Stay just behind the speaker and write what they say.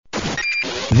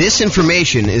This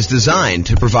information is designed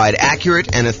to provide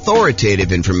accurate and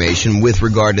authoritative information with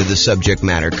regard to the subject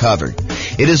matter covered.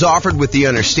 It is offered with the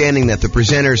understanding that the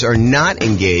presenters are not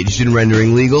engaged in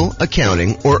rendering legal,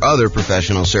 accounting, or other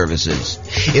professional services.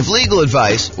 If legal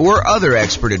advice or other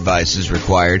expert advice is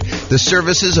required, the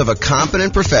services of a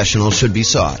competent professional should be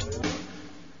sought.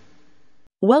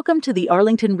 Welcome to the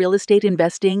Arlington Real Estate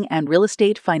Investing and Real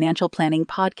Estate Financial Planning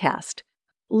Podcast.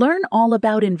 Learn all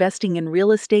about investing in real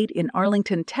estate in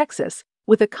Arlington, Texas,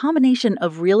 with a combination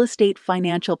of real estate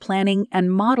financial planning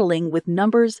and modeling with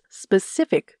numbers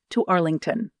specific to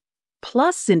Arlington.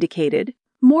 Plus syndicated,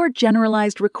 more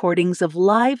generalized recordings of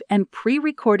live and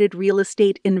pre-recorded real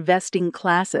estate investing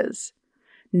classes.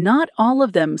 Not all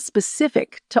of them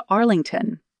specific to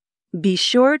Arlington. Be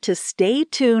sure to stay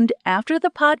tuned after the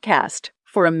podcast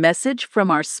for a message from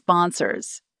our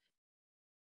sponsors.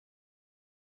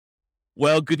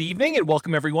 Well, good evening and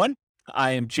welcome everyone.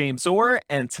 I am James Orr,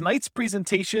 and tonight's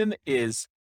presentation is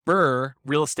BRRRR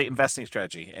Real Estate Investing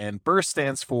Strategy. And BRRRR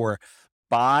stands for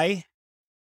Buy,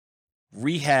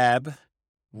 Rehab,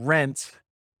 Rent,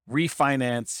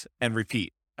 Refinance, and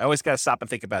Repeat. I always got to stop and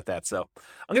think about that. So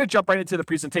I'm going to jump right into the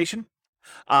presentation.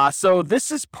 So this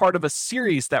is part of a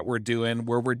series that we're doing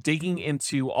where we're digging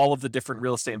into all of the different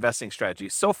real estate investing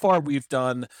strategies. So far, we've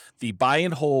done the buy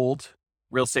and hold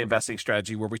real estate investing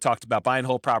strategy, where we talked about buy and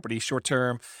hold property,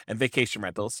 short-term and vacation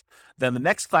rentals. Then the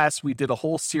next class, we did a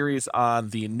whole series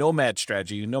on the nomad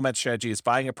strategy. Nomad strategy is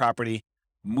buying a property,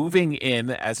 moving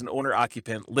in as an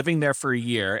owner-occupant, living there for a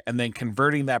year, and then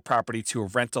converting that property to a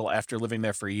rental after living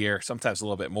there for a year, sometimes a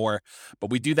little bit more. But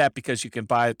we do that because you can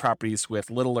buy properties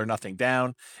with little or nothing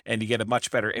down, and you get a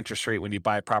much better interest rate when you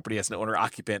buy a property as an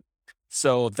owner-occupant.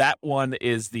 So that one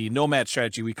is the nomad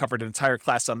strategy. We covered an entire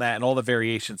class on that and all the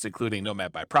variations, including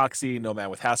nomad by proxy, nomad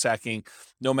with house hacking,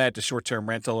 nomad to short-term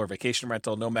rental or vacation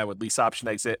rental, nomad with lease option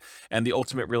exit, and the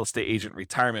ultimate real estate agent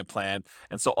retirement plan.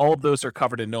 And so all of those are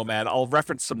covered in nomad. I'll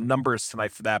reference some numbers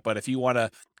tonight for that, but if you want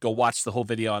to go watch the whole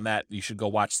video on that, you should go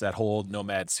watch that whole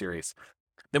nomad series.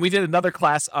 Then we did another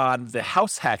class on the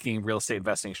house hacking real estate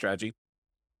investing strategy.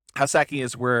 House hacking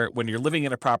is where when you're living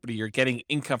in a property, you're getting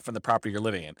income from the property you're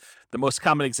living in. The most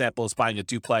common example is buying a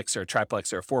duplex or a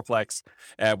triplex or a fourplex,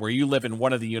 where you live in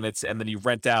one of the units and then you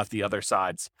rent out the other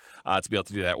sides to be able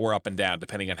to do that, or up and down,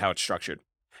 depending on how it's structured.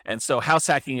 And so house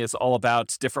hacking is all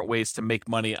about different ways to make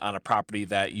money on a property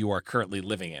that you are currently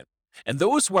living in. And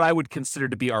those what I would consider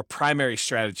to be our primary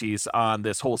strategies on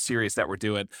this whole series that we're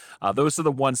doing. Those are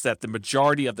the ones that the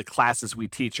majority of the classes we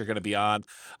teach are going to be on,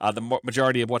 the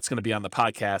majority of what's going to be on the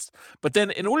podcast. But then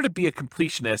in order to be a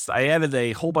completionist, I added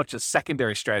a whole bunch of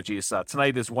secondary strategies.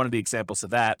 Tonight is one of the examples of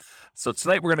that. So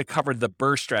tonight we're going to cover the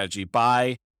BRRRR strategy: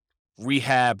 buy,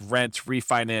 rehab, rent,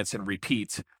 refinance, and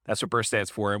repeat. That's what BRRRR stands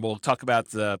for. And we'll talk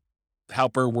about how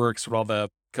BRRRR works, what all the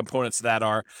components of that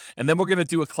are. And then we're going to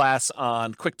do a class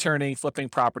on quick turning, flipping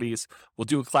properties. We'll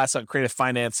do a class on creative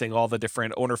financing, all the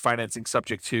different owner financing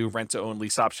subject to rent to own,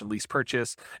 lease option, lease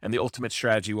purchase, and the ultimate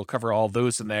strategy. We'll cover all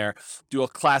those in there. Do a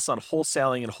class on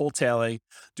wholesaling and wholetailing,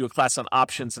 do a class on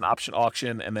options and option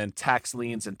auction, and then tax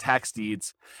liens and tax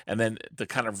deeds. And then to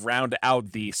kind of round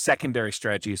out the secondary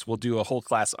strategies, we'll do a whole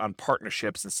class on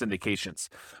partnerships and syndications,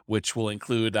 which will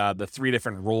include the three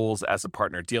different roles as a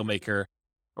partner: deal maker,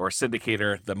 or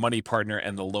syndicator, the money partner,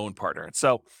 and the loan partner.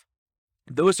 So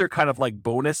those are kind of like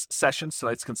bonus sessions. So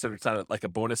it's considered kind of like a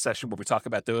bonus session where we talk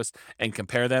about those and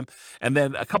compare them. And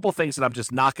then a couple of things that I'm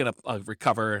just not going to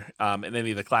recover in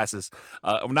any of the classes.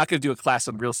 I'm not going to do a class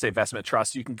on real estate investment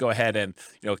trust. You can go ahead and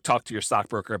talk to your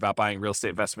stockbroker about buying real estate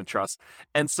investment trust.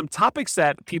 And some topics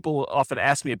that people often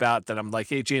ask me about that I'm like,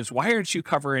 hey, James, why aren't you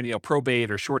covering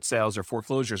probate or short sales or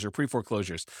foreclosures or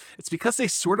pre-foreclosures? It's because they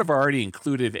sort of are already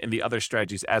included in the other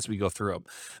strategies as we go through them.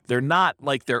 They're not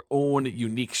like their own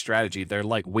unique strategy. They're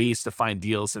like ways to find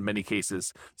deals in many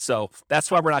cases. So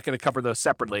that's why we're not going to cover those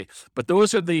separately. But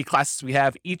those are the classes we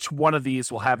have. Each one of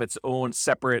these will have its own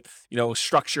separate,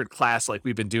 structured class like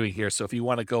we've been doing here. So if you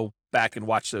want to go back and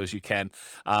watch those, you can,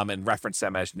 and reference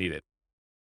them as needed.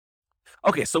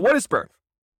 Okay, so what is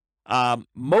BRRRR?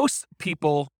 Most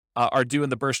people are doing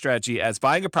the BRRRR strategy as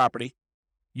buying a property,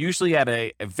 usually at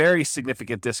a very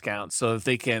significant discount, so that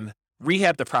they can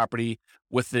rehab the property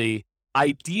with the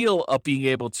ideal of being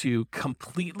able to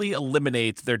completely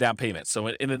eliminate their down payment. So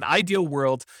in an ideal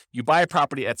world, you buy a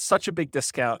property at such a big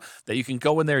discount that you can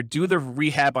go in there, do the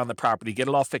rehab on the property, get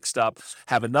it all fixed up,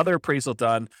 have another appraisal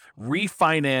done,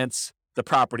 refinance the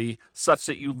property such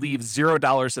that you leave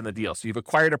 $0 in the deal. So you've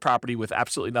acquired a property with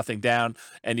absolutely nothing down,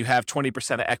 and you have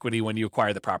 20% of equity when you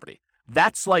acquire the property.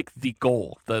 That's like the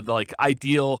goal, the like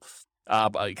ideal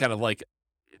kind of like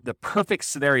the perfect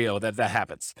scenario that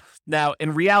happens. Now,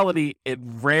 in reality, it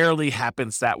rarely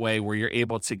happens that way where you're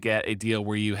able to get a deal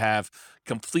where you have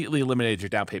completely eliminated your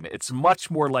down payment. It's much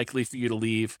more likely for you to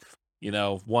leave,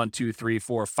 1, 2, 3,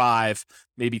 4, 5,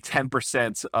 maybe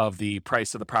 10% of the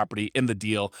price of the property in the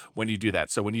deal when you do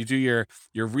that. So when you do your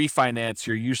refinance,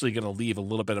 you're usually going to leave a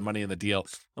little bit of money in the deal,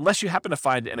 unless you happen to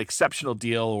find an exceptional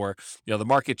deal, or the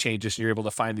market changes and you're able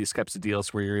to find these types of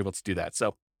deals where you're able to do that.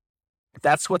 So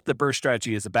that's what the BRRRR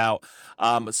strategy is about.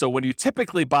 So when you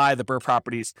typically buy the BRRRR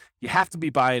properties, you have to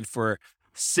be buying for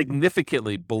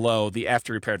significantly below the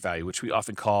after repaired value, which we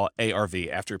often call ARV,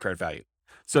 after repaired value.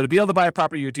 So to be able to buy a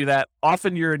property, you do that.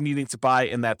 Often you're needing to buy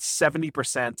in that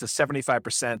 70% to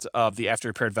 75% of the after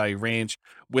repaired value range.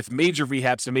 With major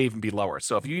rehabs, it may even be lower.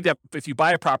 So if you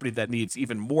buy a property that needs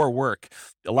even more work,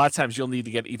 a lot of times you'll need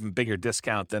to get even bigger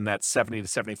discount than that 70 to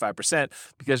 75%,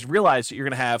 because realize that you're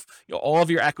going to have all of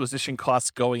your acquisition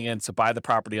costs going in to buy the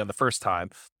property on the first time.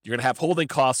 You're going to have holding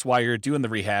costs while you're doing the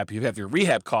rehab. You have your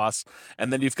rehab costs,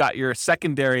 and then you've got your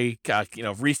secondary,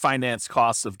 refinance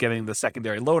costs of getting the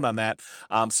secondary loan on that.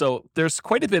 So there's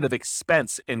quite a bit of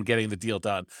expense in getting the deal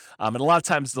done. And a lot of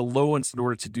times the loans, in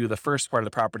order to do the first part of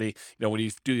the property, when you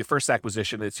do your first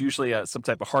acquisition, it's usually some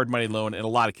type of hard money loan in a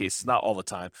lot of cases, not all the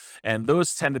time. And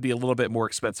those tend to be a little bit more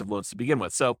expensive loans to begin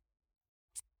with. So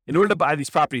in order to buy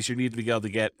these properties, you need to be able to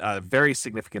get very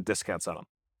significant discounts on them.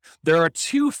 There are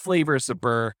two flavors of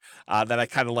BRRRR that I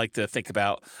kind of like to think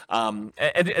about. And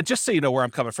just so you know where I'm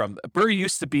coming from, BRRRR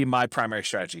used to be my primary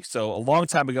strategy. So a long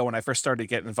time ago, when I first started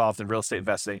getting involved in real estate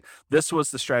investing, this was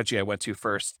the strategy I went to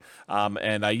first.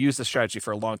 And I used the strategy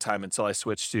for a long time until I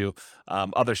switched to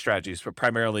other strategies, but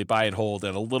primarily buy and hold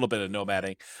and a little bit of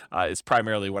nomading is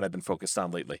primarily what I've been focused on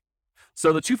lately.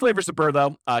 So the two flavors of BRRRR,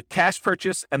 though, cash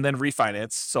purchase and then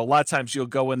refinance. So a lot of times you'll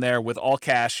go in there with all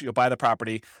cash, you'll buy the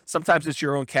property. Sometimes it's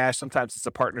your own cash, sometimes it's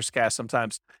a partner's cash,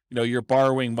 sometimes you're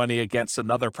borrowing money against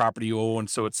another property you own.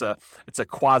 So it's a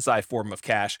quasi form of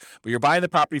cash, but you're buying the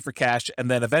property for cash, and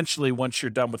then eventually, once you're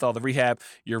done with all the rehab,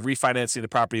 you're refinancing the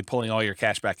property and pulling all your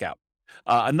cash back out.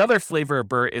 Another flavor of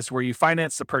BRRRR is where you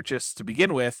finance the purchase to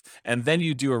begin with, and then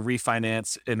you do a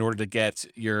refinance in order to get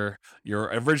your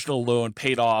original loan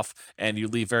paid off, and you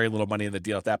leave very little money in the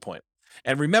deal at that point.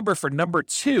 And remember, for number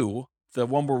two, the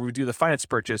one where we do the finance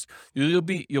purchase, you'll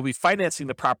be financing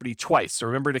the property twice. So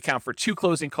remember to account for 2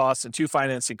 closing costs and 2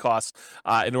 financing costs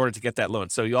in order to get that loan.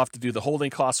 So you'll have to do the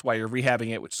holding costs while you're rehabbing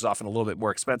it, which is often a little bit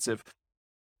more expensive.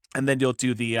 And then you'll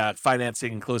do the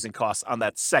financing and closing costs on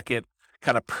that second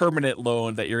kind of permanent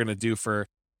loan that you're going to do for,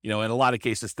 in a lot of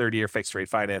cases, 30-year fixed rate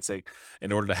financing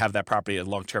in order to have that property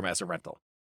long-term as a rental.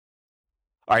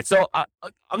 All right, so I'm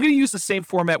going to use the same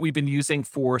format we've been using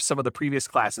for some of the previous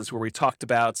classes where we talked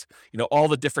about, all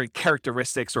the different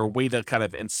characteristics or way to kind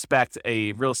of inspect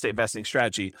a real estate investing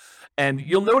strategy. And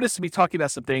you'll notice me talking about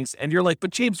some things, and you're like,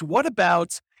 but James, what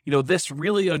about this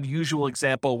really unusual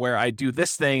example where I do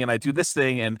this thing and I do this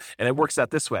thing and it works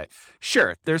out this way?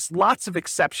 Sure, there's lots of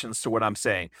exceptions to what I'm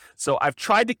saying. So I've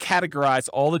tried to categorize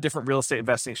all the different real estate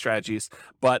investing strategies,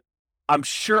 but I'm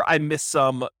sure I missed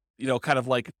some, kind of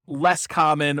like less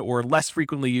common or less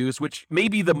frequently used, which may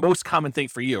be the most common thing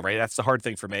for you, right? That's the hard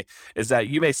thing for me, is that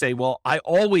you may say, well, I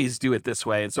always do it this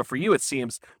way. And so for you, it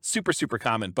seems super, super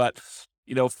common. But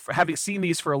having seen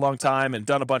these for a long time and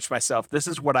done a bunch myself, this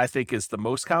is what I think is the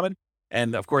most common.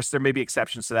 And of course, there may be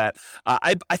exceptions to that.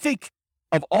 I think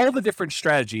of all the different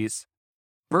strategies,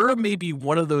 BRRRR may be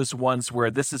one of those ones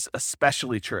where this is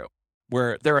especially true,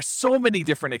 where there are so many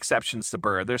different exceptions to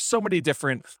BRRRR. There's so many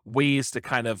different ways to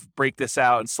kind of break this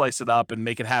out and slice it up and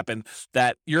make it happen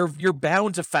that you're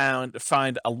bound to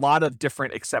find a lot of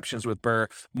different exceptions with BRRRR,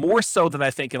 more so than I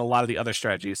think in a lot of the other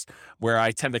strategies where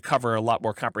I tend to cover a lot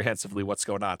more comprehensively what's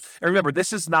going on. And remember,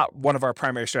 this is not one of our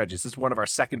primary strategies. This is one of our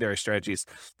secondary strategies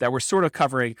that we're sort of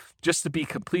covering just to be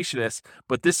completionist,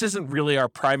 but this isn't really our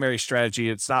primary strategy.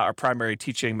 It's not our primary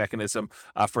teaching mechanism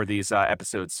for these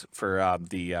episodes for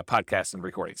the podcast and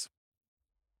recordings.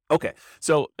 Okay,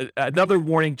 so another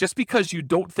warning, just because you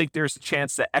don't think there's a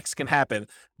chance that X can happen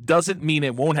doesn't mean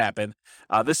it won't happen.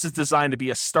 This is designed to be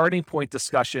a starting point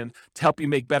discussion to help you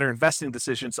make better investing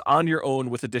decisions on your own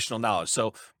with additional knowledge.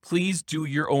 So please do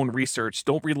your own research.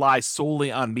 Don't rely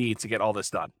solely on me to get all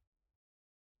this done.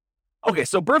 Okay,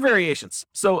 so BRRRR variations.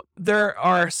 So there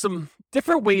are some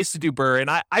different ways to do BRRRR,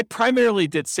 and I primarily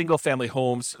did single-family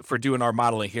homes for doing our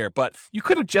modeling here, but you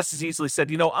could have just as easily said,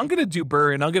 I'm going to do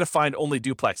BRRRR, and I'm going to find only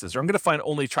duplexes, or I'm going to find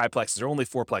only triplexes, or only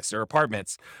fourplexes, or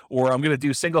apartments, or I'm going to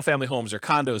do single-family homes, or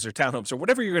condos, or townhomes, or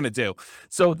whatever you're going to do.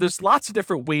 So there's lots of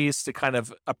different ways to kind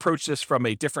of approach this from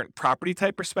a different property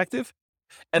type perspective.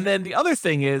 And then the other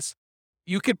thing is,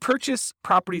 you could purchase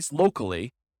properties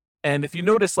locally. And if you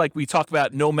notice, like we talk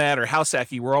about nomad or house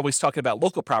hacking, we're always talking about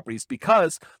local properties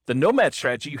because the nomad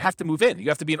strategy, you have to move in. You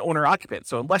have to be an owner occupant.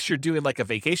 So unless you're doing like a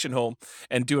vacation home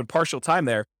and doing partial time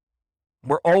there,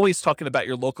 we're always talking about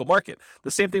your local market.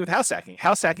 The same thing with house hacking.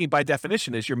 House hacking, by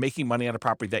definition, is you're making money on a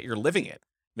property that you're living in.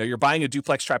 You're buying a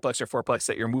duplex, triplex, or fourplex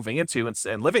that you're moving into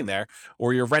and living there,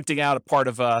 or you're renting out a part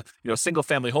of a single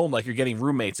family home, like you're getting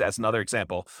roommates, as another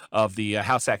example of the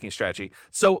house hacking strategy.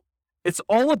 So it's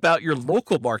all about your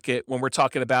local market when we're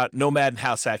talking about nomad and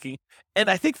house hacking.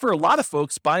 And I think for a lot of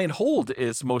folks, buy and hold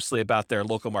is mostly about their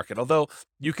local market. Although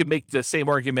you could make the same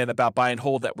argument about buy and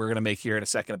hold that we're going to make here in a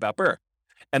second about BRRRR.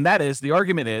 And that is, the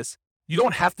argument is, you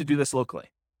don't have to do this locally.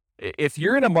 If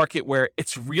you're in a market where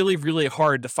it's really, really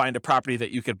hard to find a property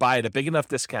that you could buy at a big enough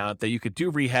discount that you could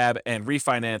do rehab and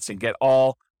refinance and get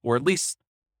all, or at least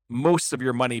most of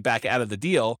your money back out of the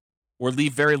deal, or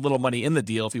leave very little money in the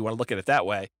deal, if you want to look at it that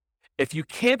way. If you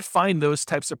can't find those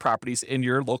types of properties in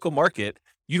your local market,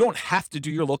 you don't have to do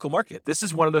your local market. This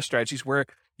is one of those strategies where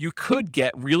you could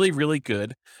get really, really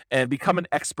good and become an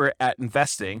expert at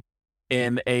investing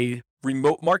in a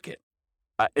remote market.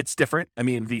 It's different. I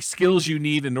mean, the skills you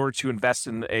need in order to invest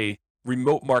in a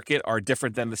remote market are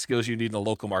different than the skills you need in a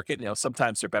local market.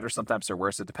 Sometimes they're better, sometimes they're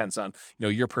worse. It depends on,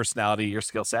 your personality, your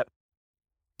skill set.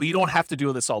 But you don't have to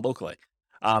do this all locally.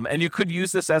 And you could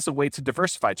use this as a way to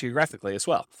diversify geographically as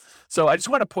well. So I just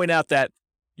want to point out that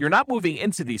you're not moving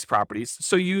into these properties.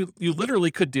 So you literally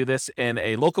could do this in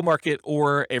a local market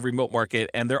or a remote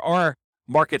market. And there are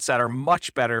markets that are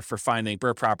much better for finding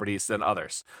BRRRR properties than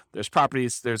others. There's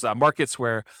markets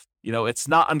where, it's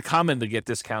not uncommon to get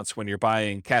discounts when you're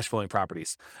buying cash flowing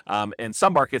properties. In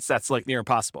some markets, that's like near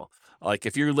impossible. Like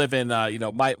if you live in,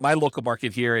 my local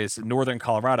market here is northern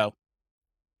Colorado.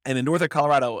 And in northern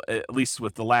Colorado, at least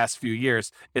with the last few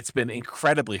years, it's been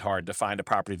incredibly hard to find a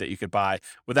property that you could buy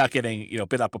without getting,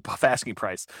 bid up above asking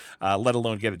price, let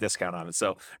alone get a discount on it.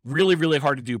 So really, really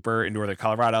hard to do BRRRR in northern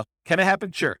Colorado. Can it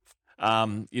happen? Sure.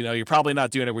 You're probably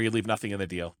not doing it where you leave nothing in the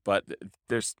deal, but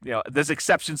there's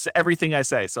exceptions to everything I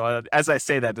say. So as I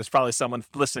say that, there's probably someone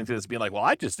listening to this being like, well,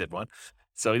 I just did one.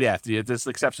 So yeah, there's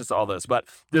exceptions to all those, but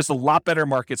there's a lot better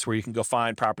markets where you can go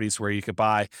find properties where you could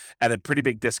buy at a pretty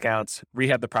big discount,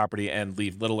 rehab the property, and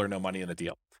leave little or no money in the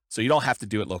deal. So you don't have to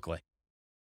do it locally.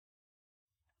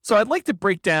 So I'd like to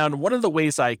break down one of the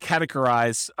ways I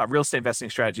categorize real estate investing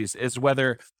strategies is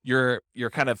whether you're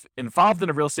kind of involved in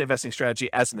a real estate investing strategy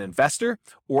as an investor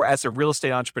or as a real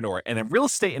estate entrepreneur. And a real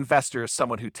estate investor is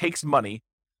someone who takes money,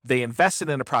 they invest it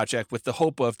in a project with the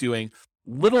hope of doing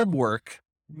little work,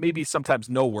 maybe sometimes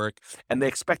no work, and they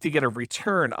expect to get a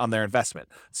return on their investment.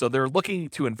 So they're looking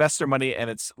to invest their money, and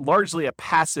it's largely a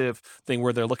passive thing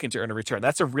where they're looking to earn a return.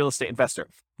 That's a real estate investor.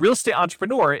 Real estate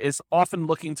entrepreneur is often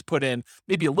looking to put in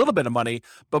maybe a little bit of money,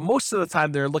 but most of the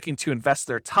time they're looking to invest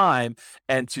their time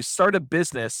and to start a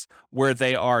business where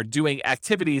they are doing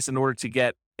activities in order to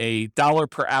get a dollar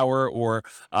per hour or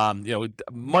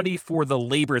money for the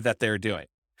labor that they're doing.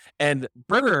 And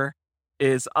BRRRR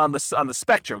is on the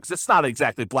spectrum, because it's not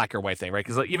exactly black or white thing, right?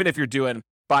 Because even if you're doing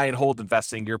buy and hold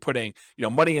investing, you're putting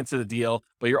money into the deal,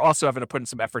 but you're also having to put in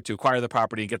some effort to acquire the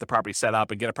property and get the property set up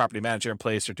and get a property manager in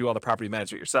place or do all the property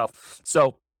management yourself.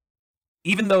 So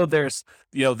even though there's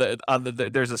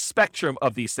there's a spectrum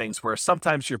of these things where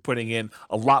sometimes you're putting in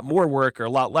a lot more work or a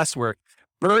lot less work,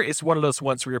 BRRRR is one of those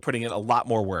ones where you're putting in a lot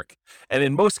more work. And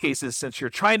in most cases, since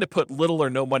you're trying to put little or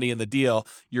no money in the deal,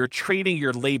 you're trading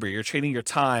your labor, you're trading your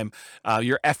time,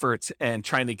 your efforts, and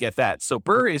trying to get that. So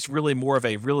BRRRR is really more of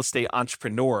a real estate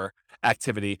entrepreneur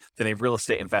activity than a real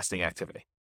estate investing activity.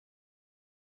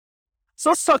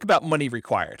 So let's talk about money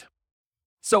required.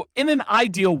 So in an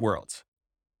ideal world,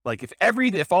 like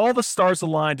if all the stars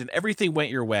aligned and everything went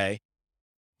your way,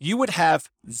 you would have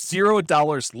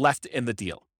 $0 left in the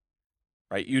deal.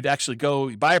 Right? You'd actually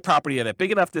go buy a property at a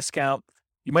big enough discount.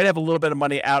 You might have a little bit of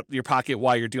money out of your pocket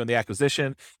while you're doing the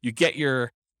acquisition. You get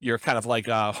your kind of like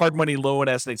a hard money loan,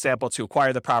 as an example, to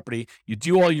acquire the property. You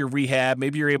do all your rehab.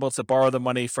 Maybe you're able to borrow the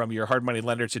money from your hard money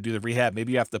lender to do the rehab.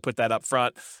 Maybe you have to put that up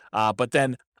front. But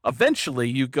then eventually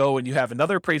you go and you have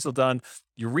another appraisal done.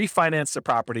 You refinance the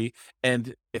property.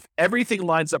 And if everything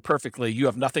lines up perfectly, you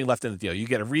have nothing left in the deal. You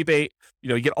get a rebate.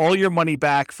 You get all your money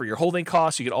back for your holding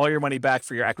costs. You get all your money back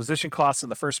for your acquisition costs in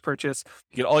the first purchase.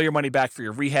 You get all your money back for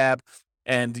your rehab.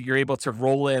 And you're able to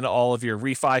roll in all of your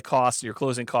refi costs, your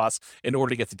closing costs in order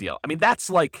to get the deal. I mean,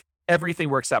 that's like everything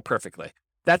works out perfectly.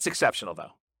 That's exceptional,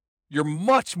 though. You're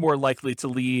much more likely to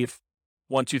leave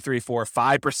 1, 2, 3, 4,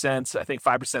 5%. I think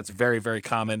 5% is very, very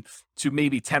common, to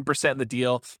maybe 10% in the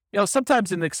deal.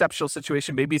 Sometimes in an exceptional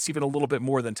situation, maybe it's even a little bit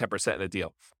more than 10% in a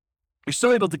deal. You're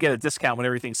still able to get a discount when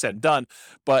everything's said and done,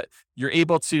 but you're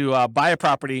able to buy a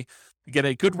property, get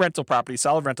a good rental property,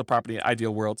 solid rental property in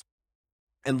ideal world,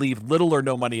 and leave little or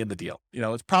no money in the deal.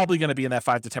 It's probably going to be in that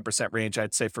 5 to 10% range,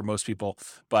 I'd say, for most people.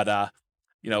 But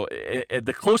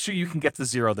the closer you can get to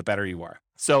zero, the better you are.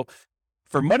 So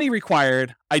for money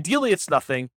required, ideally it's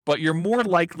nothing, but you're more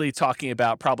likely talking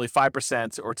about probably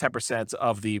 5% or 10%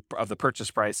 of the purchase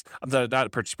price, not the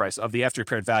purchase price, of the after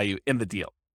repaired value in the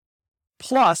deal.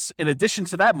 Plus, in addition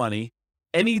to that money,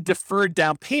 any deferred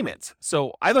down payment.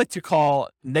 So I like to call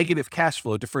negative cash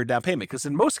flow deferred down payment, because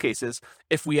in most cases,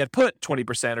 if we had put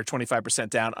 20% or 25%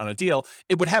 down on a deal,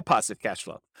 it would have positive cash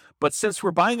flow. But since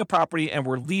we're buying a property and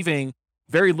we're leaving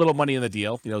very little money in the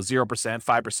deal, 0%,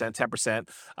 5%,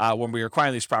 10%, when we're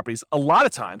acquiring these properties, a lot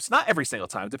of times, not every single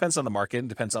time, depends on the market and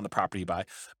depends on the property you buy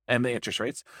and the interest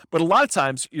rates, but a lot of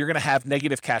times you're going to have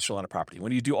negative cash flow on a property.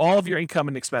 When you do all of your income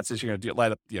and expenses, you're going to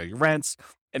light up your rents,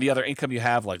 any other income you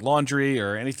have like laundry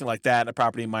or anything like that in a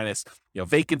property, minus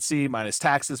vacancy, minus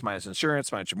taxes, minus insurance,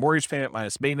 minus your mortgage payment,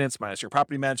 minus maintenance, minus your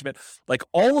property management, like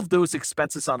all of those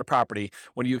expenses on a property,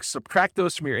 when you subtract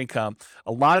those from your income,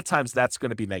 a lot of times that's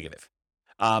going to be negative.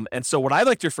 And so what I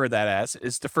like to refer to that as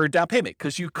is deferred down payment,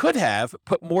 because you could have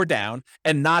put more down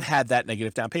and not had that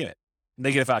negative down payment,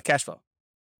 negative cash flow.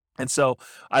 And so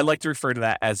I like to refer to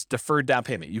that as deferred down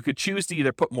payment. You could choose to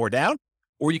either put more down,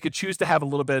 or you could choose to have a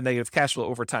little bit of negative cash flow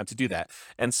over time to do that.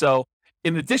 And so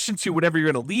in addition to whatever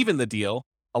you're going to leave in the deal,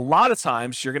 a lot of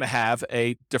times you're going to have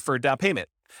a deferred down payment.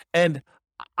 And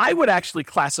I would actually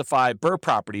classify BRRRR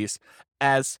properties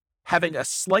as having a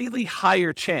slightly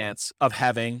higher chance of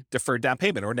having deferred down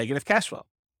payment or negative cash flow.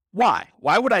 Why?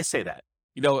 Why would I say that?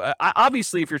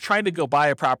 Obviously, if you're trying to go buy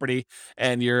a property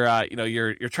and you're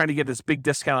trying to get this big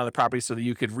discount on the property so that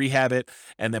you could rehab it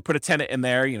and then put a tenant in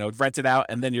there, rent it out,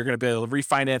 and then you're going to be able to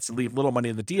refinance and leave little money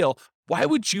in the deal, why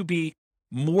would you be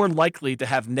more likely to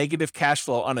have negative cash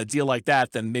flow on a deal like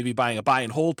that than maybe buying a buy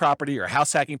and hold property or a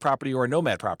house hacking property or a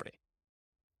nomad property?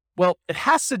 Well, it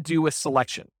has to do with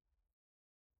selection.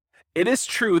 It is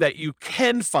true that you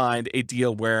can find a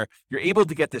deal where you're able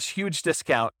to get this huge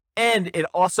discount and it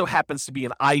also happens to be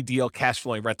an ideal cash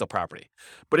flowing rental property.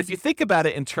 But if you think about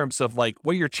it in terms of like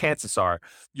what your chances are,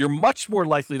 you're much more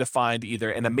likely to find either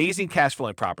an amazing cash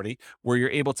flowing property where you're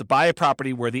able to buy a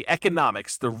property where the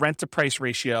economics, the rent to price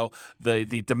ratio, the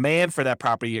demand for that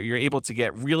property, you're able to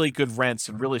get really good rents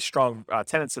and really strong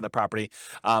tenants in the property,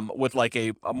 with like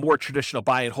a more traditional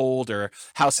buy and hold or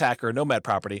house hack or nomad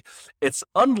property. It's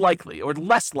unlikely or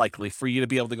less likely for you to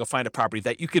be able to go find a property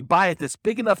that you could buy at this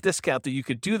big enough discount that you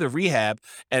could do the rehab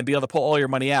and be able to pull all your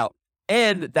money out.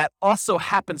 And that also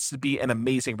happens to be an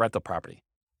amazing rental property.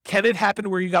 Can it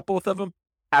happen where you got both of them?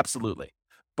 Absolutely.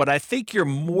 But I think you're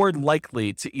more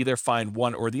likely to either find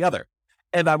one or the other.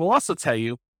 And I will also tell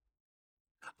you,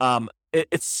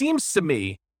 it seems to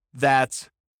me that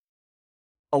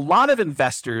a lot of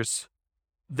investors,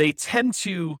 they tend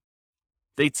to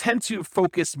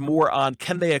focus more on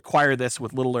can they acquire this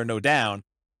with little or no down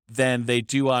than they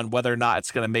do on whether or not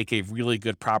it's going to make a really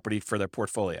good property for their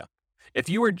portfolio. If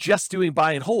you are just doing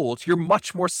buy and hold, you're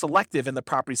much more selective in the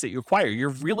properties that you acquire. You're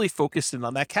really focused in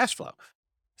on that cash flow.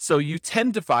 So you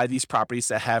tend to buy these properties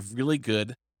that have really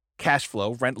good cash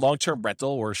flow, long-term rental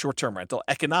or short-term rental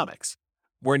economics.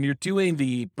 When you're doing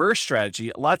the BRRRR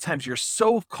strategy, a lot of times you're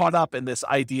so caught up in this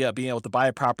idea of being able to buy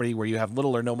a property where you have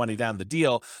little or no money down the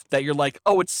deal that you're like,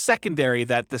 oh, it's secondary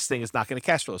that this thing is not going to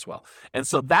cash flow as well. And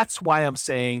so that's why I'm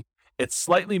saying it's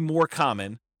slightly more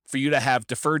common for you to have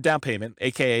deferred down payment,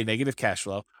 aka negative cash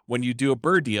flow, when you do a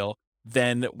BRRRR deal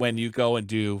than when you go and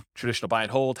do traditional buy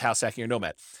and hold, house hacking, or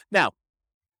nomad. Now,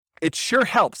 it sure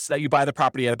helps that you buy the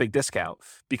property at a big discount,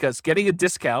 because getting a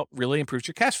discount really improves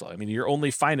your cash flow. I mean, you're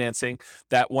only financing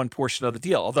that one portion of the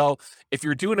deal. Although if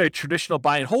you're doing a traditional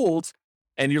buy and hold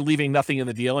and you're leaving nothing in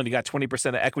the deal and you got 20%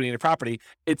 of equity in your property,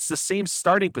 it's the same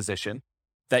starting position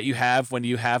that you have when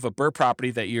you have a BRRRR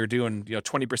property that you're doing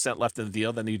 20% left in the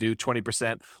deal, then you do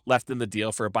 20% left in the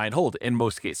deal for a buy and hold in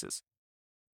most cases.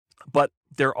 But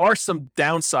there are some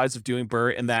downsides of doing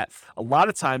BRRRR in that a lot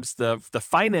of times the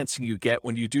financing you get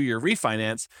when you do your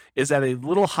refinance is at a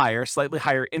little higher, slightly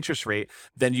higher interest rate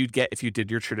than you'd get if you did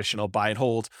your traditional buy and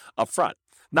hold up front.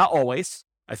 Not always.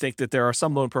 I think that there are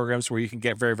some loan programs where you can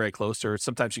get very, very close, or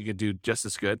sometimes you can do just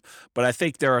as good. But I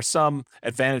think there are some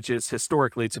advantages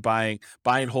historically to buying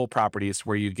buy and hold properties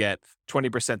where you get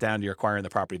 20% down, you're acquiring the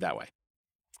property that way.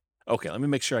 Okay, let me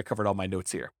make sure I covered all my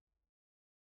notes here.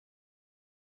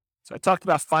 So I talked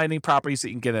about finding properties that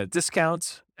you can get at a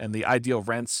discount, and the ideal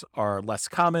rents are less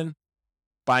common.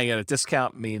 Buying at a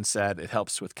discount means that it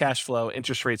helps with cash flow.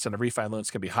 Interest rates on the refi loans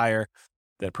can be higher.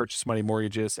 than purchase money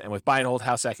mortgages. And with buy and hold,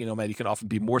 house hacking, nomad, you can often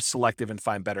be more selective and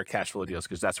find better cash flow deals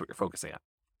because that's what you're focusing on.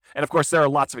 And of course, there are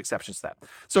lots of exceptions to that.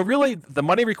 So really, the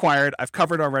money required, I've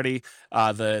covered already.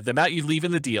 The amount you leave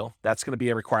in the deal, that's going to be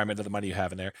a requirement of the money you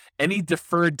have in there. Any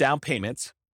deferred down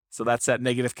payments, so that's that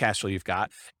negative cash flow you've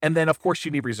got. And then, of course,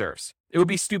 you need reserves. It would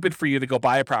be stupid for you to go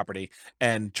buy a property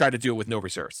and try to do it with no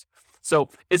reserves. So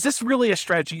is this really a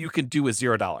strategy you can do with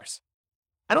 $0?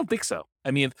 I don't think so.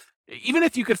 I mean, even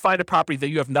if you could find a property that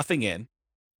you have nothing in,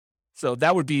 so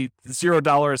that would be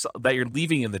 $0 that you're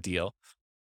leaving in the deal.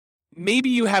 Maybe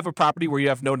you have a property where you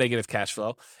have no negative cash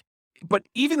flow, but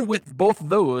even with both of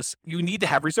those, you need to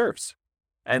have reserves.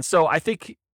 And so I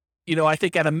think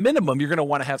at a minimum, you're going to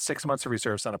want to have 6 months of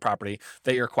reserves on a property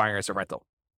that you're acquiring as a rental.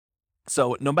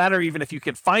 So no matter even if you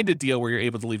can find a deal where you're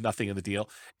able to leave nothing in the deal,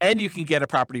 and you can get a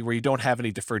property where you don't have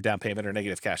any deferred down payment or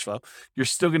negative cash flow, you're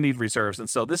still going to need reserves. And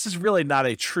so this is really not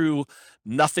a true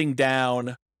nothing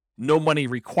down, no money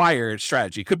required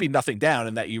strategy. It could be nothing down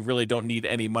in that you really don't need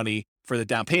any money for the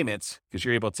down payments because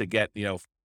you're able to get,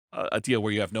 a deal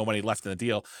where you have no money left in the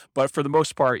deal. But for the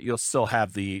most part, you'll still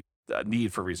have the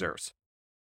need for reserves.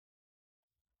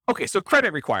 Okay, so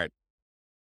credit required.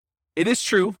 It is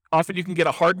true. Often you can get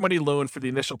a hard money loan for the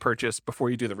initial purchase before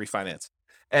you do the refinance.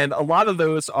 And a lot of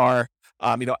those are,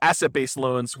 asset-based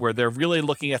loans where they're really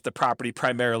looking at the property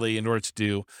primarily in order to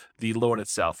do the loan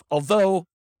itself. Although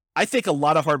I think a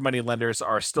lot of hard money lenders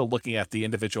are still looking at the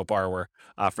individual borrower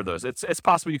for those. It's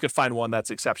possible you could find one that's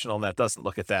exceptional and that doesn't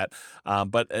look at that.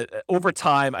 But over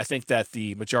time, I think that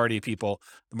the majority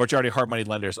of hard money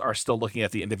lenders are still looking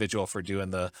at the individual for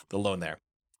doing the loan there.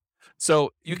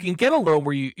 So you can get a loan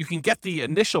where you can get the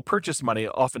initial purchase money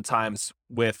oftentimes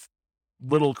with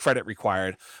little credit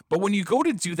required. But when you go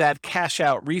to do that cash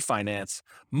out refinance,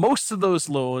 most of those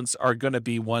loans are going to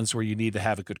be ones where you need to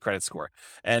have a good credit score.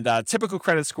 And typical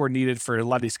credit score needed for a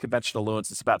lot of these conventional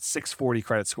loans is about 640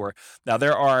 credit score. Now,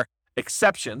 there are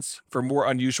exceptions for more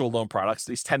unusual loan products.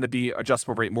 These tend to be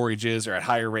adjustable rate mortgages or at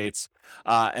higher rates,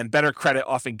 and better credit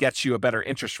often gets you a better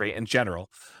interest rate in general.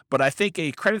 But I think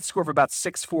a credit score of about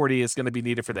 640 is going to be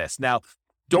needed for this. Now,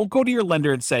 don't go to your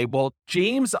lender and say, well,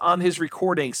 James on his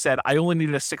recording said I only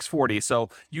needed a 640, so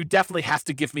you definitely have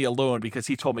to give me a loan because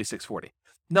he told me 640.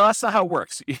 No, that's not how it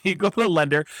works. You go to the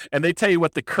lender and they tell you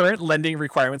what the current lending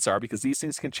requirements are because these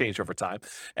things can change over time.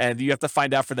 And you have to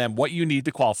find out for them what you need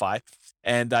to qualify.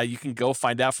 And you can go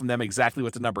find out from them exactly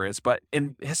what the number is. But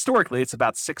historically, it's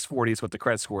about 640 is what the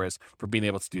credit score is for being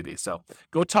able to do these. So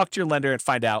go talk to your lender and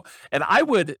find out. And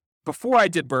before I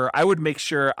did BRRRR, I would make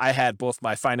sure I had both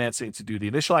my financing to do the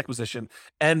initial acquisition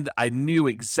and I knew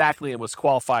exactly and was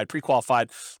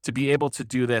pre-qualified to be able to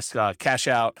do this cash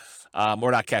out,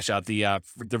 or not cash out, the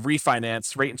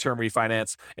refinance, rate and term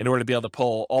refinance in order to be able to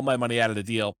pull all my money out of the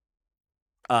deal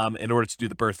in order to do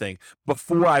the BRRRR thing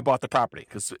before I bought the property.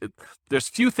 Because there's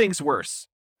few things worse.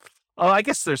 I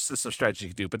guess there's some strategy you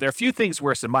can do, but there are a few things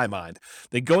worse in my mind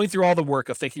than going through all the work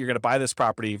of thinking you're going to buy this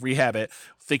property, rehab it,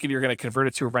 thinking you're going to convert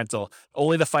it to a rental,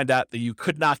 only to find out that you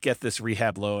could not get this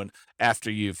rehab loan after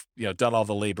you've done all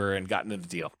the labor and gotten in the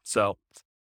deal. So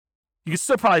you can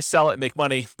still probably sell it and make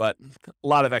money, but a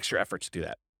lot of extra effort to do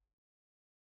that.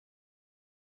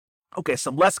 Okay,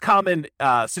 some less common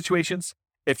situations.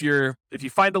 If you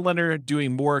find a lender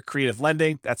doing more creative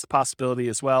lending, that's a possibility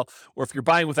as well. Or if you're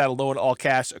buying without a loan, all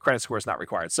cash, a credit score is not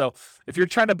required. So if you're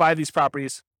trying to buy these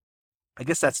properties, I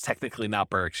guess that's technically not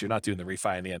BRRRR because you're not doing the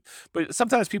refi in the end. But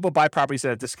sometimes people buy properties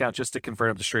at a discount just to convert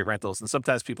them to straight rentals. And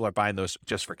sometimes people are buying those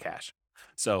just for cash.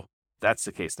 So that's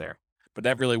the case there. But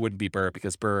that really wouldn't be BRRRR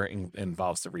because BRRRR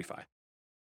involves the refi.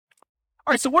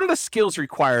 All right, so what are the skills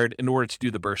required in order to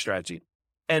do the BRRRR strategy?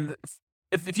 And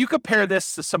if you compare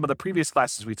this to some of the previous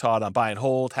classes we taught on buy and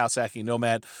hold, house hacking,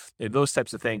 nomad, those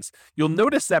types of things, you'll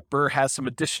notice that BRRRR has some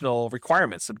additional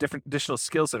requirements, some different additional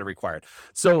skills that are required.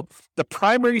 So the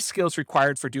primary skills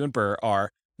required for doing BRRRR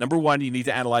are, number one, you need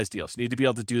to analyze deals. You need to be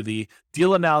able to do the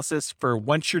deal analysis for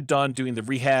once you're done doing the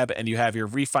rehab and you have your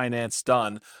refinance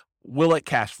done, will it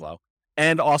cash flow?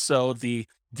 And also the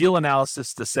deal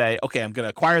analysis to say, okay, I'm going to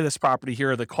acquire this property.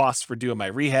 Here are the costs for doing my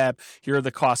rehab. Here are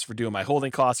the costs for doing my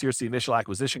holding costs. Here's the initial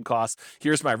acquisition costs.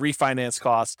 Here's my refinance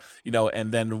costs,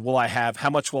 and then how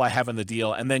much will I have in the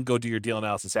deal? And then go do your deal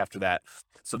analysis after that.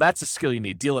 So that's a skill you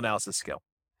need, deal analysis skill.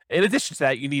 In addition to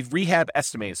that, you need rehab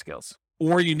estimating skills,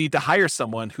 or you need to hire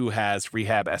someone who has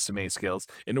rehab estimating skills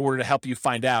in order to help you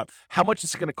find out how much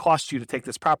it's going to cost you to take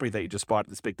this property that you just bought at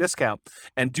this big discount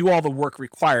and do all the work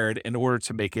required in order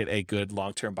to make it a good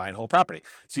long-term buy and hold property.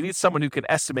 So you need someone who can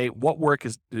estimate what work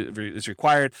is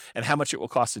required and how much it will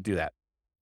cost to do that.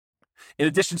 In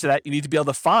addition to that, you need to be able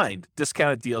to find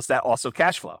discounted deals that also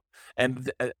cash flow.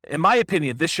 And in my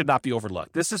opinion, this should not be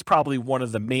overlooked. This is probably one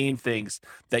of the main things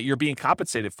that you're being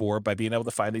compensated for by being able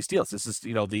to find these deals. This is,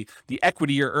 the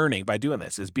equity you're earning by doing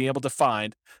this is being able to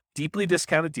find deeply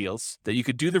discounted deals that you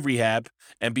could do the rehab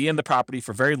and be in the property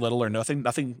for very little or nothing,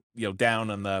 down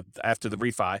on after the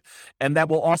refi, and that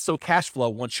will also cash flow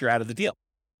once you're out of the deal.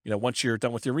 Once you're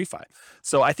done with your refi.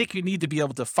 So I think you need to be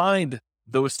able to find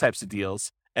those types of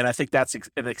deals, and I think that's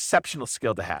an exceptional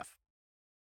skill to have.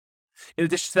 In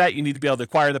addition to that, you need to be able to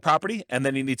acquire the property, and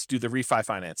then you need to do the refi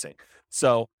financing.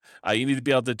 So you need to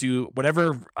be able to do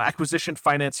whatever acquisition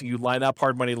financing you line up,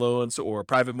 hard money loans or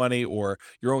private money or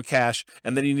your own cash,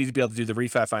 and then you need to be able to do the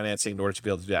refi financing in order to be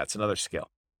able to do that. It's another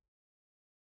skill.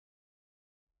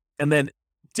 And then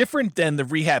different than the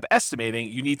rehab estimating,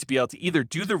 you need to be able to either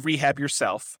do the rehab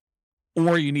yourself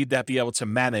or you need to be able to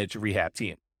manage a rehab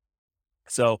team.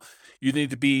 So you need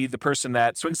to be the person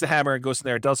that swings the hammer and goes in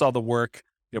there, does all the work,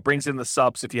 brings in the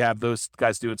subs if you have those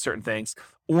guys doing certain things,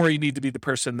 or you need to be the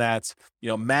person that,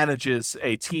 manages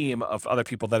a team of other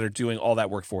people that are doing all that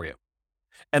work for you.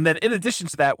 And then in addition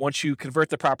to that, once you convert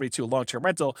the property to a long-term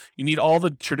rental, you need all the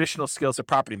traditional skills of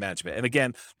property management. And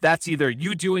again, that's either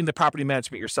you doing the property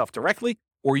management yourself directly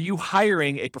or you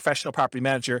hiring a professional property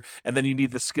manager, and then you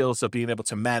need the skills of being able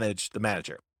to manage the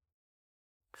manager.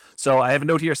 So I have a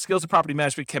note here, skills of property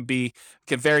management can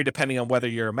vary depending on whether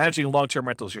you're managing long-term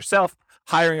rentals yourself,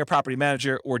 hiring a property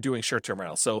manager, or doing short-term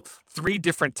rentals. So 3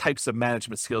 different types of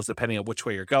management skills depending on which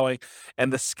way you're going.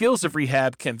 And the skills of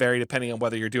rehab can vary depending on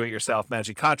whether you're doing it yourself,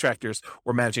 managing contractors,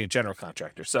 or managing a general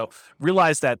contractor. So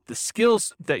realize that the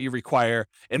skills that you require,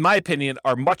 in my opinion,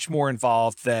 are much more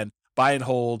involved than buy and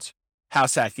hold,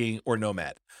 house hacking, or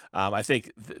nomad. I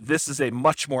think this is a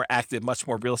much more active, much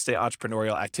more real estate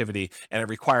entrepreneurial activity, and it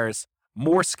requires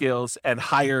more skills and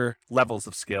higher levels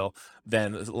of skill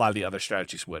than a lot of the other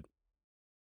strategies would.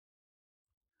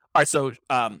 All right, so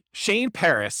Shane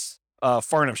Paris of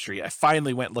Farnham Street, I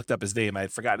finally went and looked up his name. I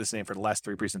had forgotten his name for the last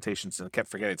 3 presentations and kept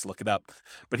forgetting to look it up.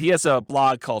 But he has a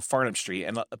blog called Farnham Street,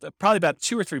 and probably about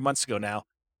 2 or 3 months ago now,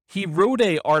 he wrote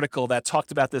an article that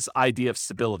talked about this idea of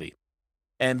stability.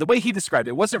 And the way he described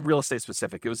it wasn't real estate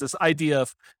specific. It was this idea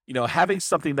of, having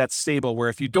something that's stable where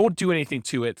if you don't do anything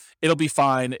to it, it'll be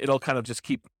fine. It'll kind of just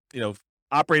keep,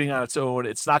 operating on its own.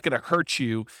 It's not going to hurt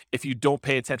you if you don't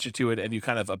pay attention to it and you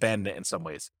kind of abandon it in some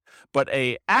ways. But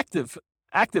a active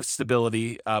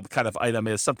stability kind of item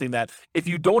is something that if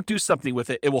you don't do something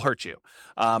with it, it will hurt you.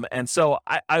 And so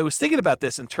I was thinking about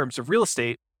this in terms of real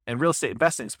estate and real estate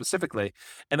investing specifically.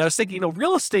 And I was thinking,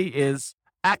 real estate is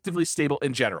actively stable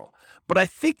in general. But I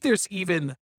think there's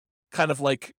even kind of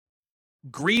like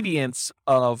gradients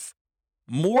of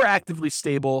more actively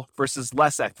stable versus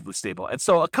less actively stable. And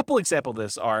so a couple examples of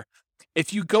this are,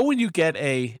 if you go and you get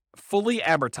a fully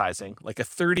amortizing, like a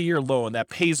 30-year loan that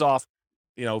pays off,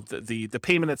 the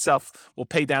payment itself will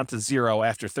pay down to 0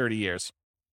 after 30 years.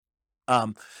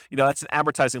 That's an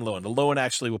amortizing loan. The loan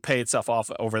actually will pay itself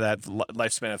off over that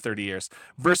lifespan of 30 years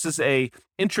versus a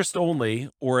interest only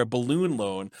or a balloon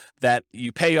loan that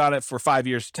you pay on it for 5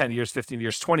 years, 10 years, 15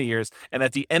 years, 20 years. And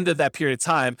at the end of that period of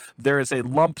time, there is a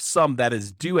lump sum that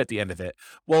is due at the end of it.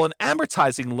 Well, an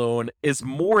amortizing loan is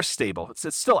more stable.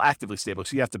 It's still actively stable,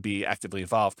 so you have to be actively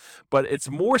involved, but it's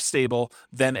more stable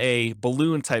than a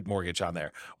balloon type mortgage on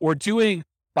there. Or doing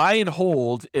buy and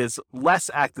hold is less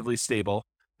actively stable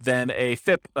than a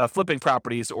flipping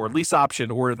properties or lease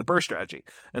option or the BRRRR strategy.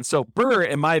 And so BRRRR,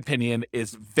 in my opinion,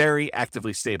 is very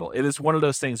actively stable. It is one of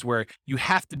those things where you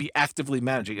have to be actively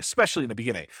managing, especially in the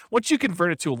beginning. Once you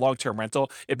convert it to a long-term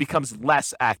rental, it becomes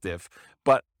less active.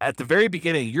 But at the very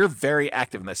beginning, you're very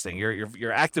active in this thing.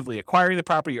 You're actively acquiring the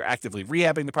property, you're actively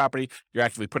rehabbing the property, you're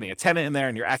actively putting a tenant in there,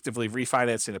 and you're actively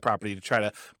refinancing the property to try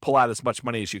to pull out as much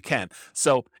money as you can.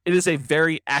 So it is a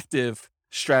very active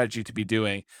strategy to be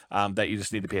doing that you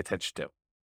just need to pay attention to.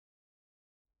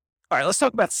 All right, let's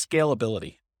talk about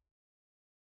scalability.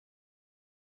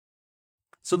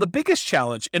 So the biggest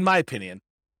challenge, in my opinion,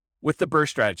 with the BRRRR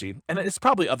strategy, and it's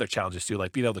probably other challenges too,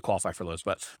 like being able to qualify for loans,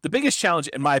 but the biggest challenge,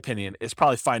 in my opinion, is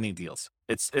probably finding deals.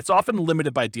 It's often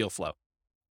limited by deal flow.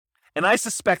 And I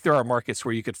suspect there are markets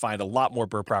where you could find a lot more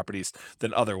BRRRR properties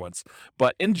than other ones.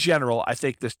 But in general, I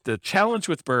think the challenge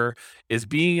with BRRRR is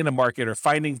being in a market or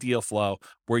finding deal flow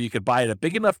where you could buy at a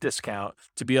big enough discount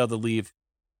to be able to leave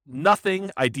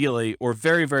nothing, ideally, or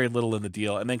very, very little in the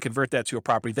deal, and then convert that to a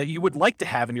property that you would like to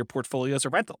have in your portfolio as a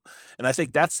rental. And I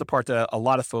think that's the part that a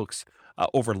lot of folks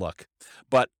overlook.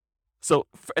 But So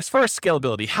as far as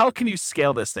scalability, how can you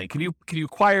scale this thing? Can you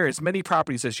acquire as many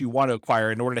properties as you want to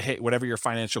acquire in order to hit whatever your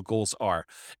financial goals are?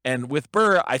 And with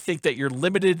BRRRR, I think that you're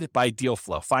limited by deal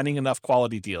flow, finding enough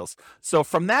quality deals. So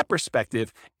from that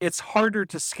perspective, it's harder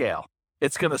to scale.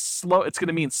 It's going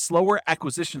to mean slower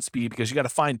acquisition speed because you got to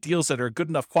find deals that are good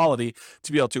enough quality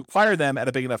to be able to acquire them at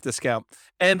a big enough discount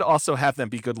and also have them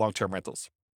be good long-term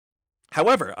rentals.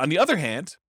 However, on the other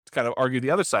hand, to kind of argue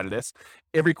the other side of this,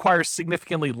 it requires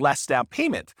significantly less down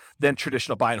payment than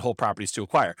traditional buy and hold properties to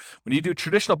acquire. When you do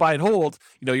traditional buy and hold,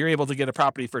 you're able to get a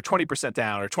property for 20%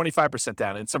 down or 25%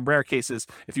 down. In some rare cases,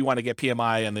 if you want to get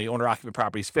PMI and the owner occupant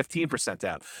properties, 15%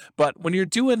 down. But when you're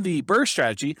doing the BRRRR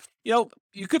strategy,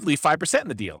 you could leave 5% in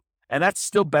the deal. And that's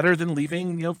still better than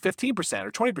leaving, 15%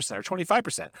 or 20% or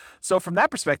 25%. So from that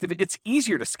perspective, it's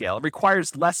easier to scale. It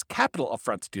requires less capital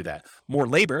upfront to do that. More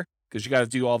labor, because you got to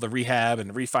do all the rehab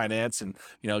and refinance and,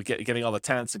 getting all the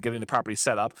tenants and getting the property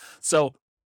set up. So,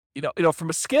 from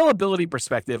a scalability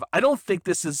perspective, I don't think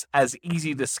this is as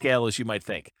easy to scale as you might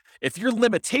think. If your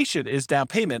limitation is down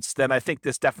payments, then I think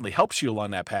this definitely helps you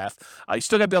along that path. You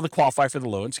still got to be able to qualify for the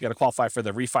loans. You got to qualify for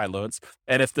the refi loans.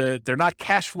 And if they're not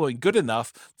cash flowing good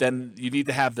enough, then you need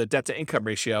to have the debt to income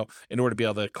ratio in order to be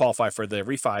able to qualify for the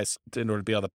refis, in order to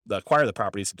be able to acquire the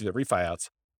properties and do the refi outs.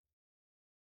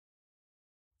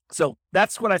 So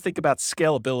that's what I think about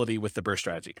scalability with the BRRRR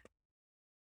strategy.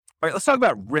 All right, let's talk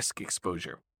about risk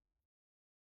exposure.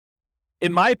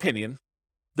 In my opinion,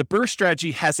 the BRRRR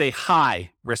strategy has a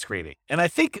high risk rating. And I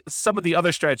think some of the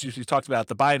other strategies we talked about,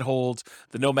 the buy and hold,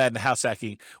 the nomad and the house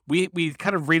hacking, we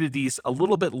kind of rated these a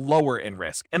little bit lower in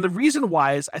risk. And the reason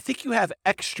why is I think you have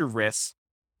extra risks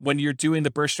when you're doing the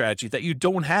BRRRR strategy that you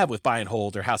don't have with buy and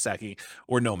hold or house hacking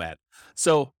or nomad.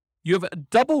 So you have a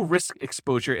double risk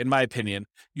exposure, in my opinion.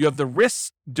 You have the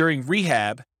risks during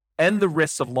rehab and the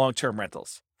risks of long-term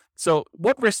rentals. So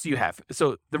what risks do you have?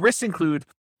 So the risks include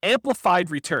amplified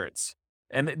returns,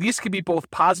 and these can be both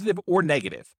positive or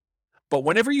negative. But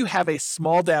whenever you have a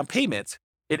small down payment,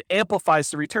 it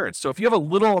amplifies the returns. So if you have a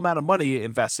little amount of money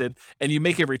invested and you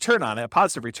make a return on it, a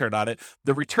positive return on it,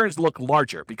 the returns look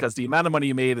larger because the amount of money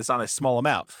you made is on a small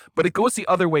amount. But it goes the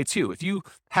other way too. If you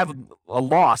have a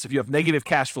loss, if you have negative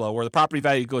cash flow or the property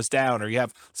value goes down or you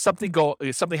have something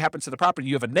happens to the property,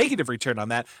 you have a negative return on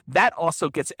that, that also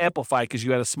gets amplified because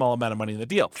you had a small amount of money in the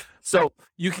deal. So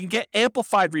you can get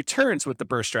amplified returns with the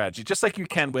BRRRR strategy, just like you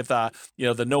can with the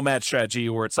nomad strategy,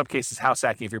 or in some cases house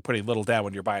hacking if you're putting little down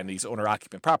when you're buying these owner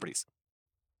occupant properties.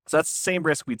 So that's the same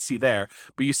risk we'd see there,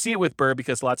 but you see it with BRRRR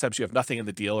because a lot of times you have nothing in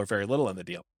the deal or very little in the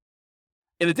deal.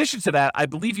 In addition to that, I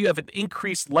believe you have an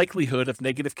increased likelihood of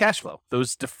negative cash flow,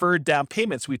 those deferred down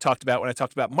payments we talked about when I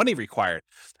talked about money required.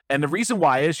 And the reason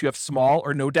why is you have small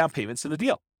or no down payments in the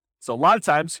deal. So a lot of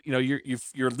times,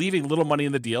 you're leaving little money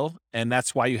in the deal, and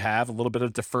that's why you have a little bit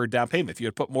of deferred down payment. If you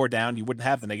had put more down, you wouldn't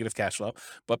have the negative cash flow.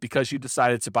 But because you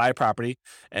decided to buy a property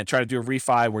and try to do a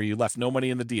refi where you left no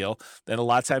money in the deal, then a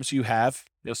lot of times you have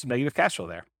some negative cash flow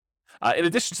there. In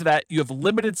addition to that, you have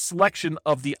limited selection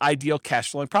of the ideal cash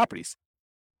flowing properties.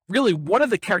 Really, one of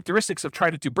the characteristics of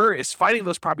trying to do BRRRR is finding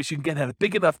those properties you can get at a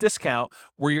big enough discount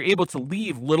where you're able to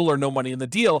leave little or no money in the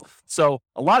deal. So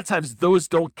a lot of times those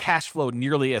don't cash flow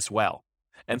nearly as well.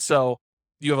 And so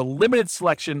you have a limited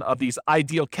selection of these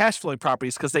ideal cash flowing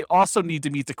properties because they also need to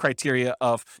meet the criteria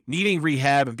of needing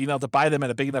rehab and being able to buy them at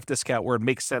a big enough discount where it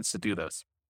makes sense to do those.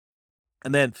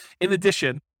 And then in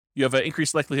addition, you have an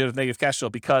increased likelihood of negative cash flow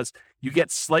because you get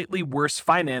slightly worse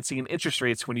financing and interest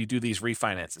rates when you do these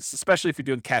refinances, especially if you're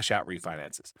doing cash out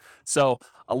refinances. So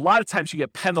a lot of times you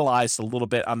get penalized a little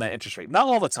bit on that interest rate. Not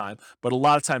all the time, but a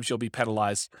lot of times you'll be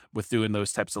penalized with doing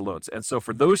those types of loans. And so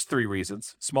for those three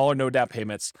reasons, smaller no down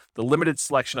payments, the limited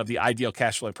selection of the ideal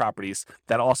cash flowing properties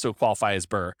that also qualify as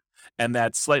BRRRR, and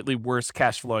that slightly worse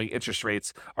cash flowing interest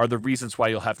rates are the reasons why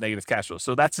you'll have negative cash flow.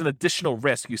 So that's an additional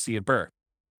risk you see in BRRRR.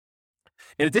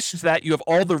 In addition to that, you have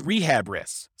all the rehab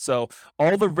risks. So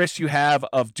all the risks you have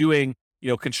of doing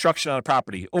construction on a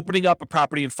property, opening up a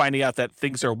property and finding out that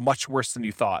things are much worse than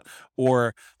you thought,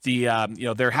 or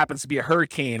there happens to be a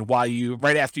hurricane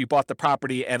right after you bought the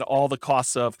property and all the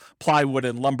costs of plywood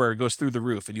and lumber goes through the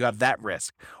roof and you have that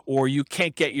risk, or you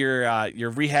can't get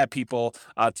your rehab people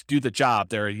to do the job.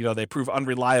 They prove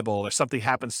unreliable or something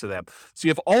happens to them. So you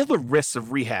have all the risks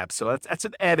of rehab. So that's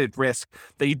an added risk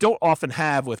that you don't often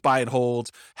have with buy and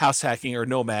hold, house hacking, or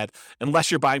nomad,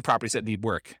 unless you're buying properties that need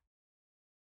work.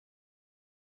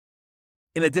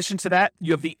 In addition to that,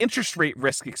 you have the interest rate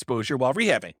risk exposure while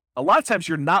rehabbing. A lot of times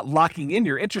you're not locking in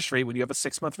your interest rate when you have a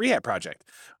 6-month rehab project.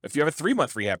 If you have a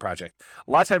 3-month rehab project,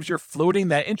 a lot of times you're floating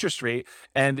that interest rate.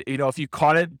 And, if you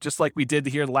caught it, just like we did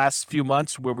here the last few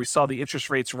months where we saw the interest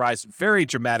rates rise very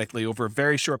dramatically over a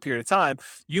very short period of time,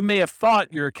 you may have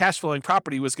thought your cash flowing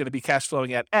property was going to be cash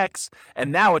flowing at X.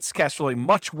 And now it's cash flowing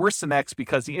much worse than X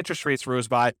because the interest rates rose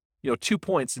by, 2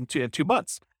 points in 2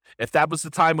 months. If that was the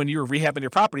time when you were rehabbing your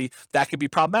property, that could be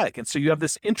problematic. And so you have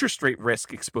this interest rate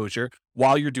risk exposure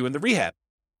while you're doing the rehab.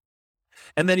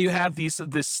 And then you have the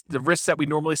risks that we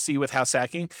normally see with house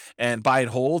hacking and buy and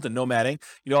hold and nomading,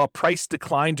 a price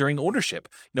decline during ownership.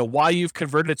 While you've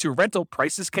converted it to a rental,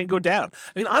 prices can go down.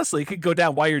 I mean, honestly, it could go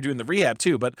down while you're doing the rehab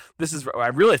too, but I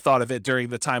really thought of it during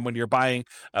the time when you're buying,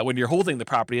 when you're holding the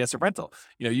property as a rental.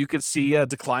 You could see a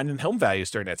decline in home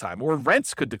values during that time, or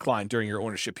rents could decline during your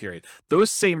ownership period. Those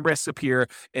same risks appear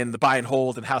in the buy and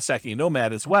hold and house hacking and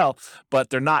nomad as well, but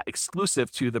they're not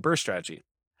exclusive to the BRRRR strategy.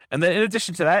 And then in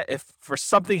addition to that, if for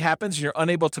something happens and you're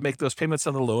unable to make those payments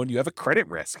on the loan, you have a credit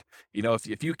risk.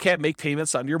 If you can't make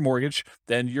payments on your mortgage,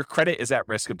 then your credit is at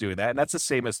risk of doing that. And that's the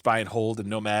same as buy and hold and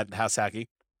nomad and house hacking.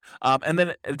 And then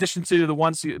in addition to the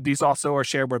ones, these also are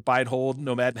shared with buy and hold,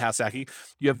 nomad, and house hacking.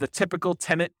 You have the typical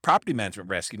tenant property management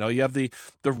risk. You have the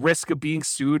risk of being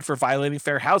sued for violating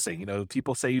fair housing.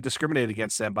 People say you discriminate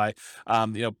against them by,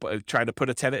 trying to put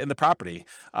a tenant in the property,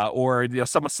 or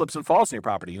someone slips and falls in your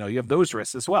property. You have those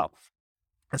risks as well.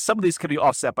 And some of these can be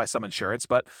offset by some insurance,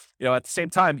 but at the same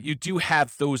time, you do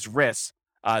have those risks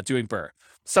doing BRRRR.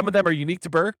 Some of them are unique to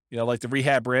BRRRR, like the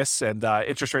rehab risks and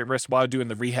interest rate risks while doing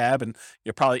the rehab, and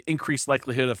probably increased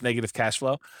likelihood of negative cash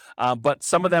flow. But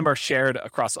some of them are shared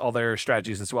across all their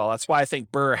strategies as well. That's why I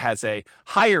think BRRRR has a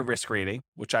higher risk rating,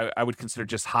 which I would consider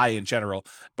just high in general,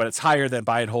 but it's higher than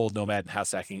buy and hold, nomad, and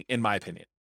house hacking, in my opinion.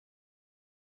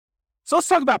 So let's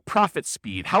talk about profit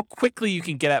speed, how quickly you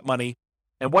can get at money,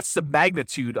 and what's the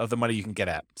magnitude of the money you can get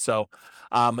at. So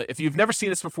if you've never seen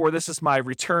this before, this is my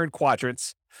return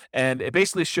quadrants. And it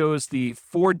basically shows the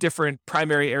 4 different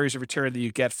primary areas of return that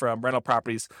you get from rental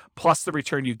properties, plus the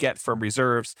return you get from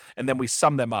reserves, and then we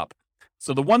sum them up.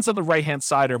 So the ones on the right-hand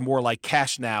side are more like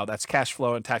cash now. That's cash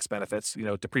flow and tax benefits,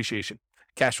 depreciation,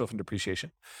 cash flow from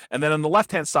depreciation. And then on the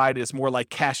left-hand side is more like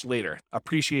cash later,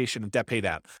 appreciation and debt pay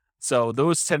down. So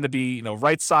those tend to be,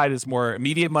 right side is more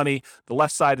immediate money. The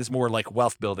left side is more like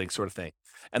wealth building sort of thing.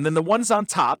 And then the ones on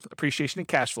top, appreciation and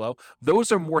cash flow,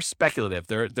 those are more speculative.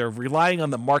 They're relying on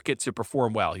the market to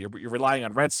perform well. You're relying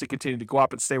on rents to continue to go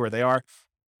up and stay where they are,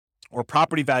 or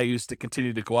property values to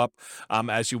continue to go up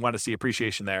as you want to see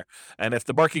appreciation there. And if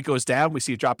the market goes down, we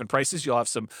see a drop in prices, you'll have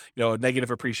some negative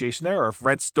appreciation there. Or if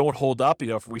rents don't hold up,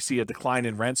 if we see a decline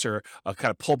in rents or a kind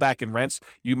of pullback in rents,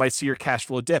 you might see your cash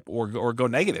flow dip or go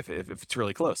negative if it's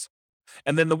really close.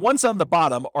 And then the ones on the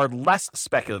bottom are less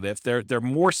speculative. They're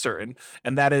more certain,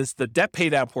 and that is the debt pay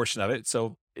down portion of it.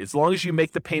 So as long as you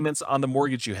make the payments on the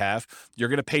mortgage you have, you're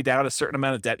going to pay down a certain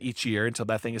amount of debt each year until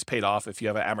that thing is paid off if you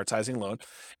have an amortizing loan.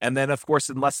 And then, of course,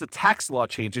 unless the tax law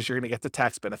changes, you're going to get the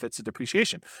tax benefits of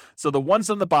depreciation. So the ones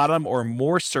on the bottom are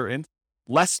more certain,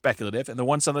 less speculative, and the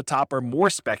ones on the top are more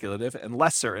speculative and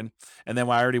less certain. And then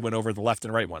I already went over the left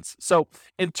and right ones. So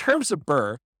in terms of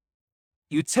BRRRR,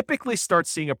 you typically start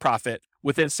seeing a profit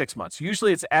within 6 months.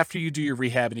 Usually it's after you do your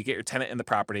rehab and you get your tenant in the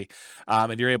property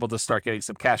and you're able to start getting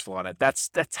some cash flow on it. That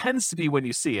tends to be when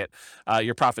you see it,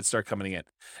 your profits start coming in.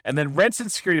 And then rents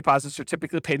and security deposits are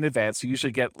typically paid in advance. So you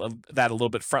usually get that a little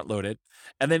bit front loaded.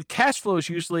 And then cash flow is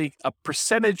usually a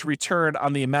percentage return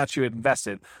on the amount you had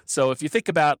invested. So if you think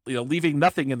about, leaving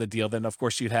nothing in the deal, then of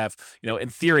course you'd have, in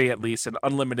theory at least, an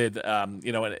unlimited, an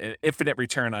infinite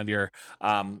return on your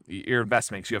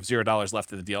investments. You have $0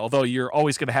 left in the deal, although you're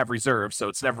always going to have reserves. So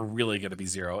it's never really going to be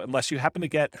zero unless you happen to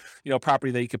get, a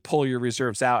property that you could pull your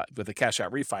reserves out with a cash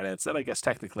out refinance. Then I guess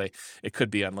technically it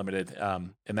could be unlimited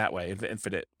in that way,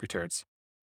 infinite returns.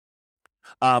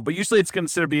 But usually it's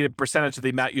considered to be a percentage of the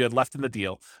amount you had left in the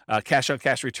deal, cash on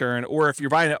cash return, or if you're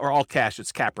buying it or all cash,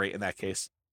 it's cap rate in that case.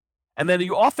 And then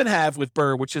you often have with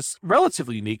BRRRR, which is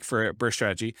relatively unique for a BRRRR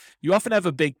strategy, you often have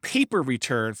a big paper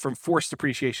return from forced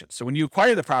appreciation. So when you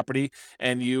acquire the property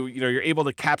and you're able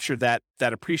to capture that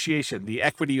appreciation, the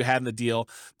equity you had in the deal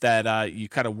that you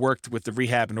kind of worked with the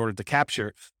rehab in order to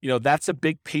capture, that's a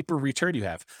big paper return you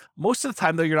have. Most of the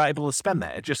time, though, you're not able to spend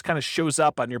that. It just kind of shows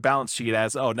up on your balance sheet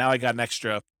as, oh, now I got an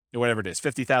extra, whatever it is,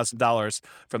 $50,000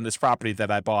 from this property that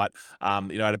I bought,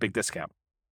 at a big discount.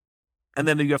 And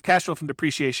then you have cash flow from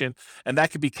depreciation, and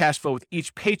that could be cash flow with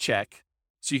each paycheck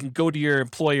So you can go to your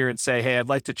employer and say, hey, I'd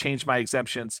like to change my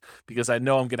exemptions because I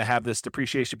know I'm going to have this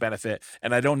depreciation benefit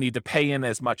and I don't need to pay in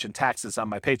as much in taxes on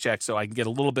my paycheck, so I can get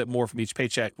a little bit more from each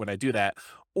paycheck when I do that.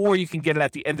 Or you can get it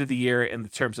at the end of the year in the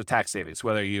terms of tax savings,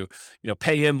 whether you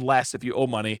pay in less if you owe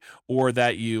money, or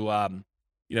that you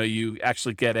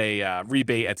actually get a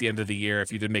rebate at the end of the year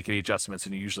if you didn't make any adjustments,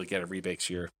 and you usually get a rebate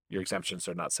because your exemptions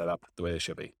are not set up the way they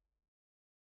should be.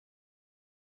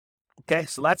 Okay,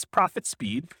 so that's profit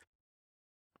speed.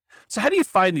 So how do you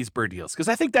find these BRRRR deals? Because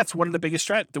I think that's one of the biggest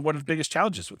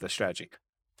challenges with this strategy.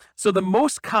 So the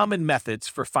most common methods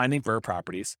for finding BRRRR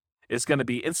properties is going to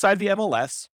be inside the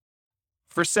MLS,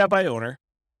 for sale by owner,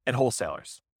 and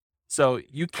wholesalers. So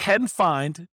you can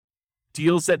find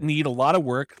deals that need a lot of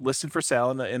work listed for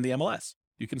sale in the MLS.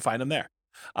 You can find them there.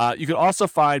 You can also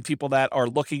find people that are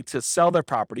looking to sell their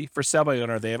property for sale by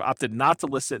owner. They have opted not to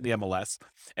list it in the MLS.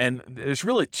 And there's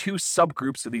really two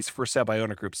subgroups of these for sale by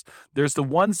owner groups. There's the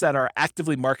ones that are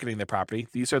actively marketing their property.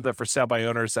 These are the for sale by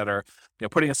owners that are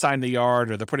putting a sign in the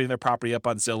yard, or they're putting their property up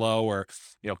on Zillow or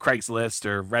Craigslist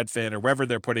or Redfin or wherever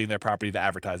they're putting their property to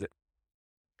advertise it.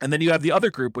 And then you have the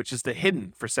other group, which is the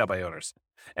hidden for sale by owners.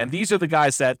 And these are the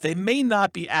guys that they may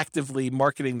not be actively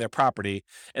marketing their property,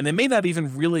 and they may not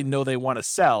even really know they want to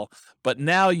sell, but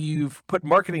now you've put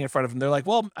marketing in front of them. They're like,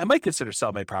 well, I might consider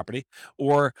selling my property.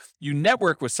 Or you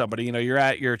network with somebody, you're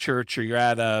at your church, or you're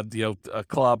at a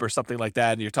club or something like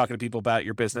that, and you're talking to people about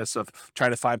your business of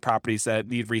trying to find properties that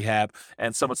need rehab.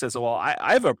 And someone says, well,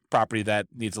 I have a property that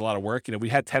needs a lot of work. We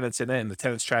had tenants in it, and the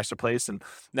tenants trashed the place, and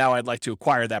now I'd like to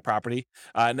acquire that property.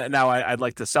 Now I'd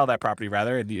like to sell that property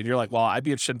rather. And you're like, well, I'd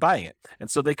be interested in buying it. And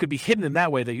so they could be hidden in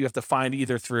that way, that you have to find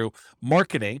either through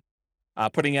marketing,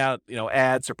 putting out,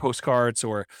 ads or postcards,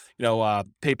 or,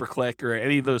 pay-per-click, or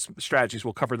any of those strategies.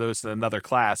 We'll cover those in another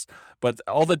class, but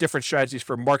all the different strategies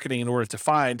for marketing in order to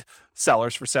find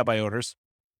sellers for sale by owners,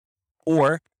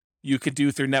 or you could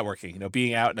do through networking,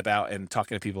 being out and about and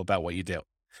talking to people about what you do.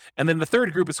 And then the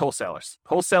third group is wholesalers.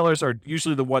 Wholesalers are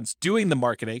usually the ones doing the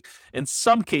marketing. In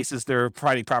some cases, they're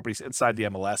providing properties inside the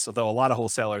MLS, although a lot of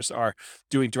wholesalers are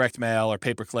doing direct mail or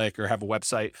pay-per-click or have a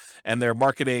website, and they're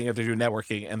marketing, or they're doing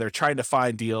networking, and they're trying to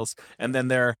find deals, and then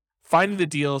they're finding the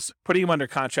deals, putting them under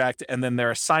contract, and then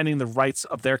they're assigning the rights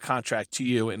of their contract to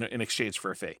you in exchange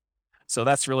for a fee. So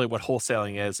that's really what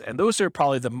wholesaling is. And those are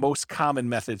probably the most common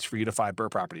methods for you to find BRRRR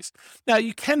properties. Now,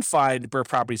 you can find BRRRR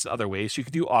properties in other ways. You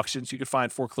could do auctions. You could find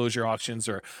foreclosure auctions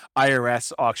or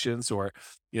IRS auctions, or,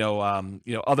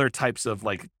 other types of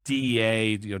like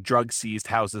DEA, drug seized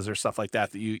houses or stuff like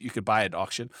that you could buy at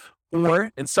auction.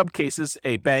 Or in some cases,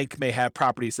 a bank may have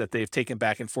properties that they've taken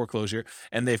back in foreclosure,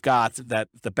 and they've got that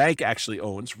the bank actually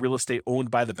owns, real estate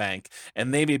owned by the bank,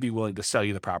 and they may be willing to sell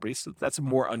you the property. So that's a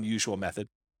more unusual method.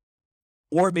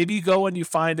 Or maybe you go and you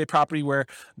find a property where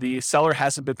the seller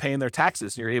hasn't been paying their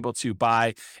taxes, and you're able to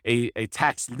buy a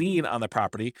tax lien on the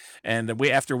property. And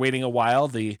after waiting a while,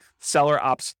 the seller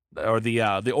opts, or the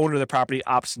owner of the property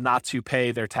opts not to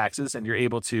pay their taxes, and you're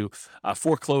able to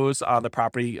foreclose on the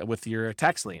property with your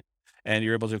tax lien, and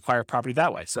you're able to acquire property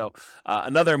that way. So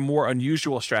another more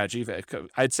unusual strategy,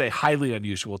 I'd say highly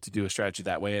unusual to do a strategy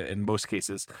that way in most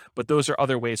cases, but those are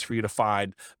other ways for you to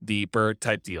find the BRRRR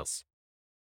type deals.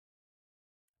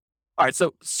 All right,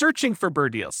 so searching for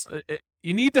BRRRR deals,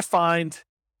 you need to find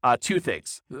two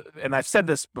things. And I've said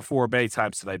this before many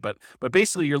times today, but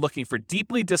basically you're looking for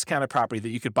deeply discounted property that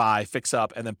you could buy, fix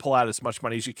up, and then pull out as much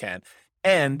money as you can,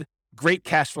 and great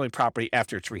cash flowing property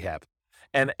after it's rehab.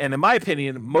 And in my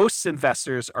opinion, most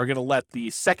investors are going to let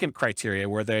the second criteria,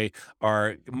 where they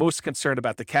are most concerned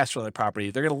about the cash flowing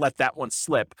property, they're going to let that one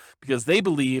slip, because they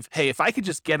believe, hey, if I could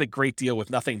just get a great deal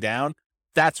with nothing down,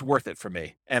 that's worth it for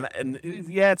me. And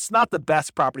yeah, it's not the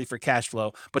best property for cash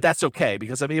flow, but that's okay,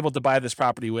 because I'm able to buy this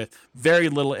property with very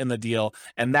little in the deal,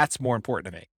 and that's more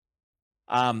important to me.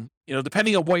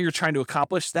 Depending on what you're trying to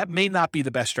accomplish, that may not be the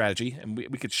best strategy, and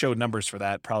we could show numbers for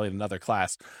that probably in another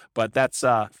class, but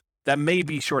that may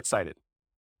be short-sighted.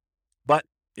 But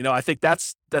I think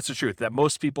that's the truth, that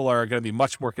most people are going to be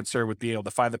much more concerned with being able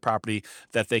to find the property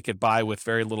that they could buy with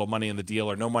very little money in the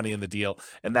deal or no money in the deal,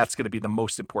 and that's going to be the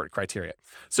most important criteria.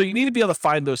 So you need to be able to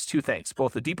find those two things,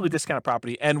 both a deeply discounted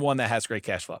property and one that has great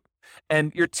cash flow.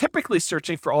 And you're typically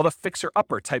searching for all the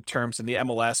fixer-upper type terms in the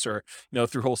MLS, or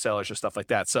through wholesalers or stuff like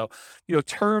that. So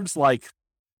terms like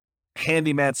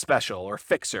handyman special, or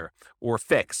fixer, or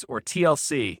fix, or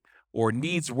TLC, or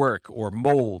needs work, or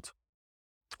mold,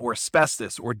 or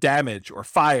asbestos, or damage, or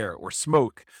fire, or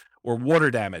smoke, or water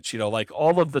damage, like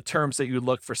all of the terms that you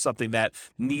look for something that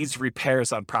needs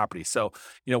repairs on property. So,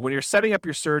 when you're setting up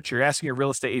your search, you're asking your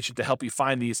real estate agent to help you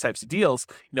find these types of deals,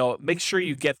 make sure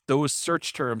you get those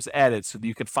search terms added so that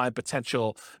you can find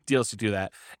potential deals to do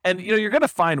that. And, you're going to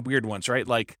find weird ones, right?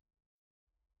 Like,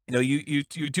 you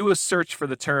do a search for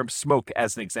the term smoke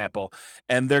as an example,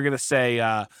 and they're going to say,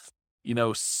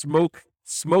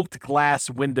 smoked glass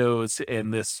windows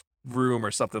in this room or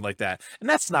something like that. And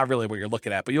that's not really what you're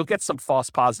looking at, but you'll get some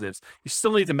false positives. You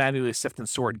still need to manually sift and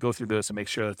sort and go through those and make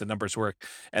sure that the numbers work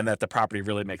and that the property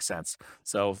really makes sense.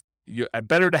 So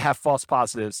better to have false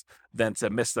positives than to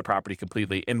miss the property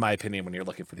completely, in my opinion, when you're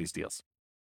looking for these deals.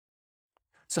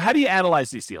 So how do you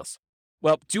analyze these deals?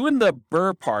 Well, doing the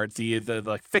BRRRR part, the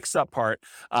like fix up part,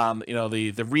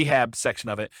 the rehab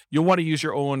section of it, you'll want to use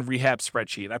your own rehab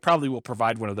spreadsheet. I probably will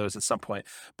provide one of those at some point,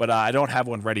 but I don't have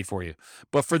one ready for you.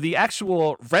 But for the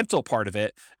actual rental part of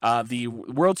it, the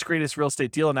world's greatest real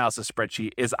estate deal analysis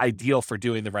spreadsheet is ideal for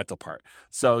doing the rental part.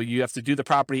 So you have to do the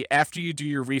property after you do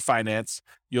your refinance.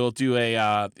 You'll do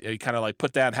a kind of like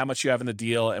put down how much you have in the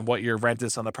deal and what your rent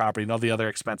is on the property and all the other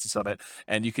expenses of it.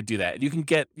 And you could do that. You can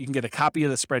get a copy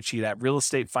of the spreadsheet at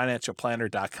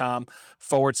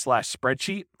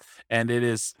realestatefinancialplanner.com/spreadsheet. And it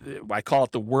is, I call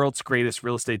it the world's greatest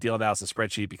real estate deal analysis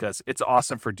spreadsheet because it's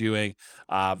awesome for doing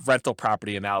rental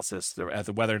property analysis as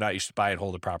to whether or not you should buy and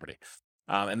hold a property.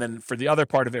 And then for the other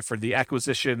part of it, for the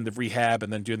acquisition, the rehab,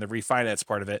 and then doing the refinance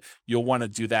part of it, you'll want to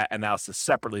do that analysis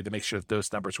separately to make sure that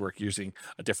those numbers work using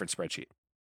a different spreadsheet.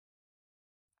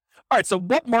 All right, so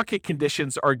what market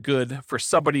conditions are good for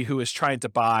somebody who is trying to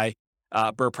buy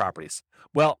BRRRR properties?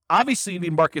 Well, obviously you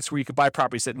need markets where you can buy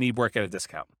properties that need work at a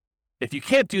discount. If you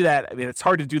can't do that, it's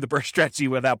hard to do the BRRRR strategy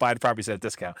without buying properties at a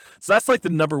discount. So that's like the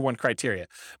number one criteria.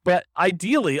 But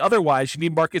ideally, otherwise, you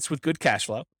need markets with good cash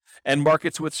flow and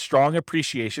markets with strong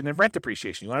appreciation and rent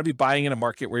appreciation. You want to be buying in a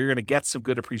market where you're going to get some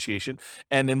good appreciation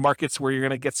and in markets where you're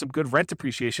going to get some good rent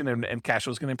appreciation and cash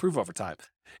flow is going to improve over time.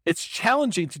 It's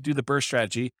challenging to do the BRRRR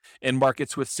strategy in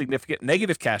markets with significant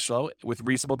negative cash flow with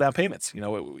reasonable down payments.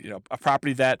 A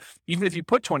property that even if you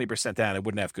put 20% down, it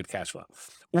wouldn't have good cash flow.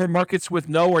 Or markets with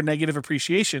no or negative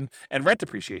appreciation and rent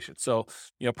appreciation. So,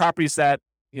 properties that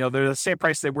they're the same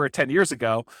price they were 10 years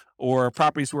ago, or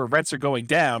properties where rents are going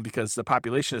down because the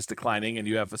population is declining and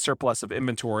you have a surplus of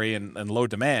inventory and low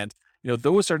demand.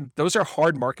 Those are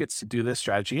hard markets to do this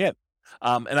strategy in.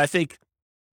 And I think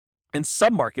in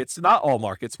some markets, not all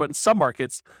markets, but in some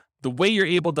markets, the way you're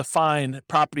able to find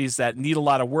properties that need a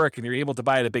lot of work and you're able to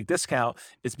buy at a big discount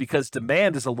is because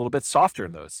demand is a little bit softer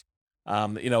in those.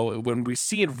 When we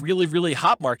see in really, really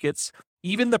hot markets,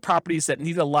 even the properties that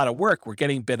need a lot of work were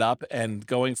getting bid up and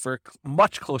going for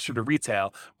much closer to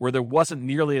retail, where there wasn't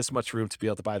nearly as much room to be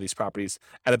able to buy these properties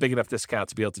at a big enough discount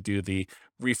to be able to do the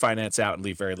refinance out and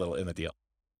leave very little in the deal.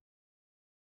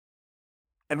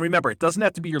 And remember, it doesn't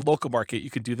have to be your local market. You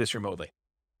can do this remotely,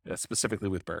 specifically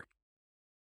with BRRRR.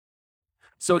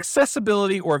 So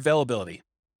accessibility or availability.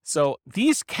 So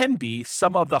these can be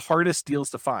some of the hardest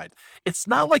deals to find. It's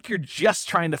not like you're just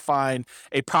trying to find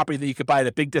a property that you could buy at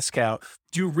a big discount,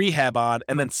 do rehab on,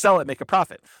 and then sell it, make a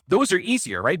profit. Those are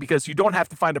easier, right? Because you don't have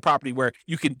to find a property where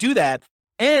you can do that.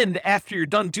 And after you're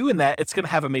done doing that, it's going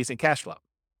to have amazing cash flow.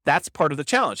 That's part of the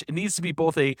challenge. It needs to be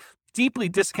both a deeply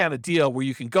discounted deal where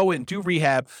you can go in, do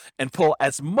rehab, and pull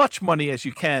as much money as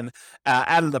you can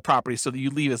out of the property so that you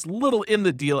leave as little in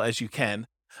the deal as you can.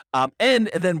 And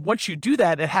then once you do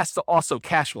that, it has to also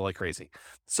cash flow like crazy.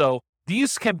 So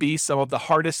these can be some of the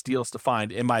hardest deals to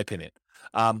find, in my opinion.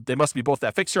 They must be both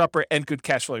that fixer-upper and good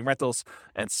cash flowing rentals.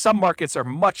 And some markets are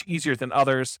much easier than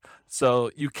others.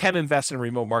 So you can invest in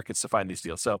remote markets to find these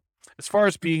deals. So as far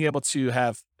as being able to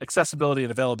have accessibility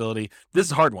and availability, this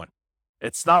is a hard one.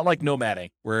 It's not like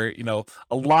nomading where,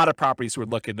 a lot of properties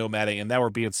would look at nomading and now we're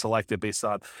being selected based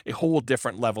on a whole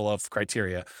different level of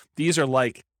criteria. These are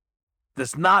like,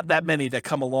 there's not that many that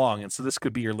come along. And so this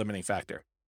could be your limiting factor.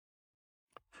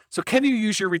 So can you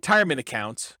use your retirement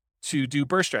account to do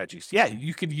BRRRR strategies? Yeah,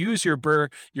 you could use your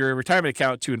retirement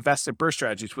account to invest in BRRRR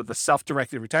strategies with a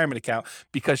self-directed retirement account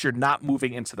because you're not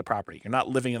moving into the property. You're not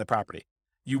living in the property.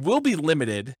 You will be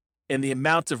limited in the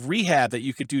amount of rehab that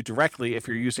you could do directly if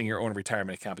you're using your own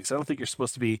retirement account, because I don't think you're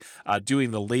supposed to be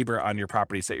doing the labor on your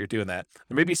properties that you're doing that.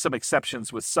 There may be some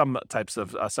exceptions with some types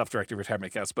of self-directed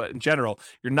retirement accounts, but in general,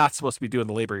 you're not supposed to be doing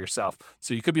the labor yourself.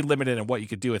 So you could be limited in what you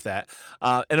could do with that.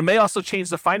 And it may also change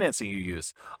the financing you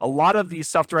use. A lot of these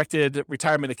self-directed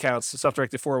retirement accounts,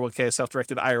 self-directed 401k,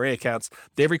 self-directed IRA accounts,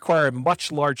 they require much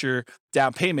larger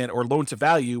down payment or loan to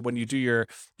value when you do your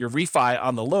refi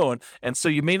on the loan. And so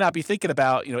you may not be thinking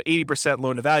about, 80%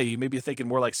 loan to value. You may be thinking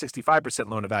more like 65%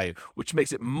 loan to value, which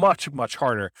makes it much, much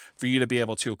harder for you to be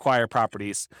able to acquire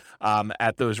properties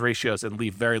at those ratios and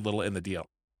leave very little in the deal.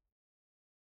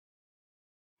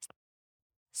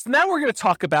 So now we're going to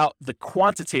talk about the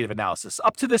quantitative analysis.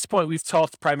 Up to this point, we've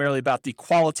talked primarily about the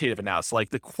qualitative analysis, like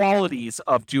the qualities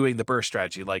of doing the BRRRR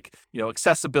strategy, like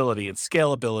accessibility and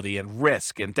scalability and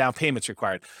risk and down payments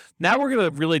required. Now we're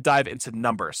going to really dive into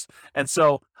numbers. And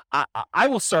so I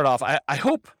will start off. I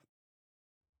hope,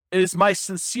 it is my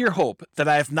sincere hope that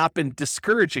I have not been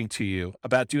discouraging to you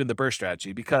about doing the BRRRR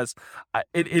strategy, because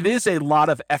it is a lot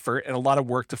of effort and a lot of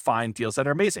work to find deals that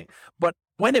are amazing. But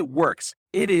when it works,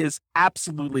 it is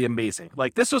absolutely amazing.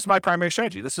 Like, this was my primary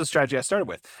strategy. This is the strategy I started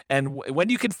with. And when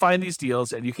you can find these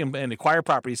deals and you can acquire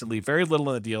properties and leave very little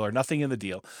in the deal or nothing in the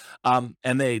deal, and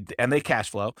they cash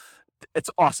flow, it's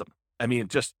awesome. I mean,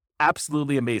 just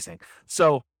absolutely amazing.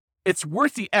 So it's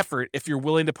worth the effort if you're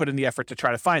willing to put in the effort to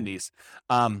try to find these.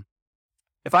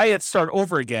 If I had to start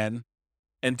over again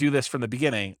and do this from the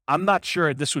beginning, I'm not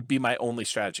sure this would be my only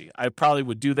strategy. I probably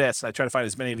would do this, and I try to find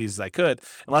as many of these as I could,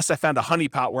 unless I found a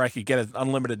honeypot where I could get an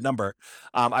unlimited number.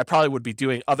 I probably would be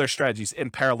doing other strategies in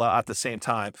parallel at the same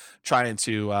time, trying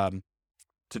to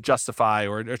justify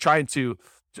or trying to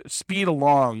speed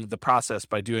along the process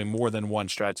by doing more than one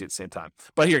strategy at the same time.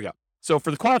 But here you go. So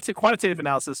for the quantitative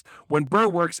analysis, when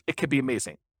BRRRR works, it can be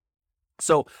amazing.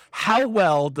 So how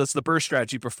well does the BRRRR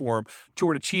strategy perform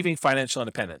toward achieving financial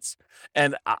independence?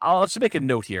 And I'll just make a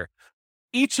note here.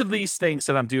 Each of these things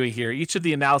that I'm doing here, each of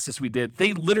the analysis we did,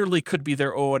 they literally could be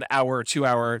their own hour or 2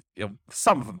 hour,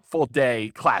 some of them full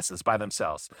day classes by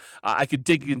themselves. I could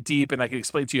dig in deep and I could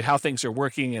explain to you how things are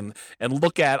working and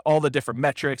look at all the different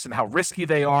metrics and how risky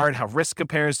they are and how risk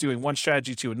compares doing one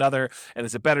strategy to another. And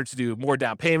is it better to do more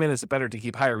down payment? Is it better to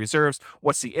keep higher reserves?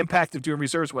 What's the impact of doing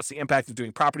reserves? What's the impact of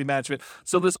doing property management?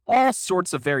 So there's all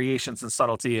sorts of variations and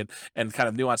subtlety and kind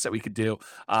of nuance that we could do,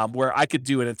 where I could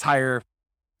do an entire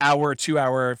hour, 2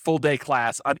 hour, full day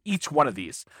class on each one of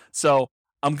these. So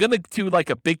I'm going to do like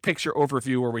a big picture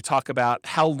overview where we talk about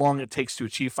how long it takes to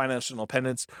achieve financial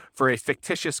independence for a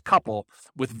fictitious couple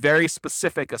with very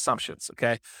specific assumptions.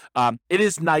 Okay. It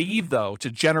is naive, though,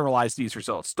 to generalize these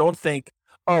results. Don't think,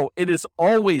 oh, it is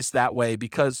always that way,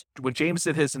 because when James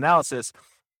did his analysis,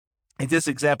 in this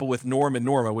example with Norm and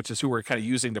Norma, which is who we're kind of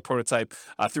using to prototype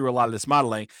through a lot of this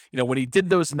modeling, when he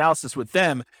did those analysis with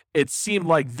them, it seemed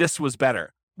like this was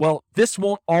better. Well, this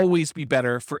won't always be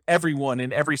better for everyone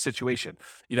in every situation.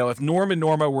 If Norm and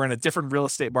Norma were in a different real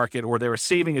estate market, or they were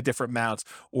saving a different amount,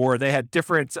 or they had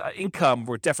different income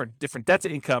or different debt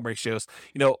to income ratios,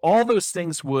 all those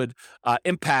things would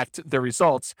impact their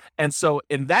results. And so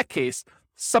in that case,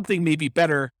 something may be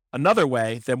better another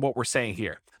way than what we're saying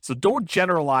here. So don't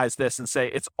generalize this and say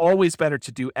it's always better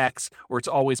to do X or it's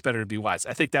always better to be Y.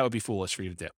 I think that would be foolish for you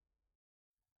to do.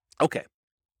 Okay.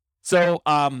 So,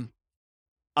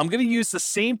 I'm going to use the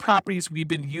same properties we've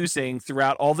been using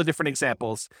throughout all the different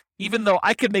examples, even though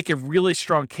I could make a really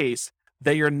strong case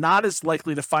that you're not as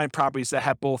likely to find properties that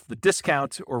have both the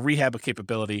discount or rehab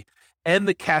capability and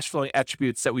the cash flowing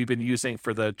attributes that we've been using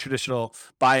for the traditional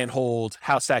buy and hold,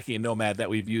 house hacking, and nomad that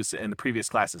we've used in the previous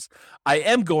classes. I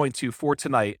am going to, for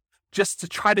tonight, just to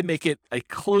try to make it a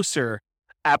closer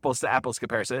apples to apples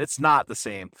comparison. It's not the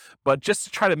same, but just to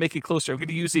try to make it closer, I'm going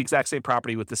to use the exact same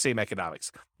property with the same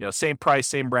economics, same price,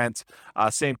 same rent,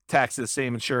 same taxes,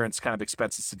 same insurance kind of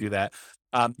expenses to do that.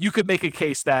 You could make a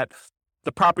case that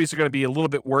the properties are going to be a little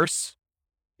bit worse.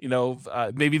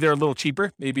 Maybe they're a little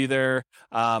cheaper. Maybe they're,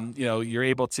 you're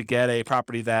able to get a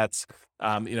property that's,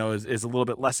 is a little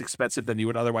bit less expensive than you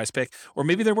would otherwise pick, or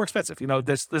maybe they're more expensive.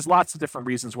 There's lots of different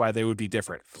reasons why they would be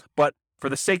different, but for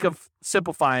the sake of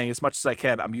simplifying as much as I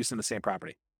can, I'm using the same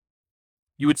property.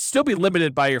 You would still be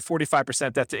limited by your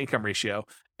 45% debt to income ratio,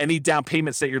 any down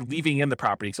payments that you're leaving in the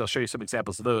property, so I'll show you some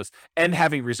examples of those, and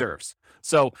having reserves.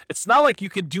 So it's not like you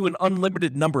can do an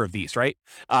unlimited number of these, right?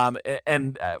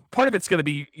 And part of it's going to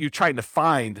be you trying to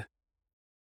find,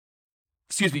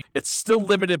 it's still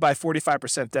limited by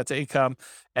 45% debt to income,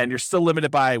 and you're still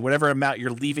limited by whatever amount you're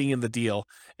leaving in the deal,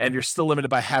 and you're still limited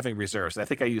by having reserves. I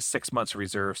think I use 6 months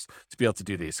reserves to be able to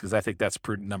do these because I think that's a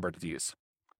prudent number to use.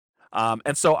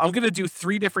 And so I'm going to do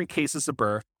 3 different cases of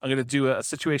BRRRR. I'm going to do a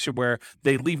situation where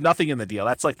they leave nothing in the deal.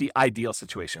 That's like the ideal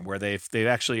situation where they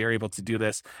actually are able to do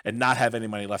this and not have any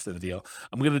money left in the deal.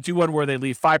 I'm going to do one where they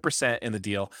leave 5% in the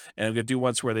deal, and I'm going to do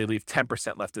ones where they leave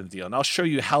 10% left in the deal. And I'll show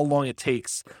you how long it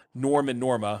takes Norm and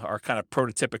Norma, our kind of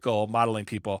prototypical modeling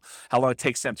people, how long it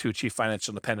takes them to achieve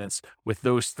financial independence with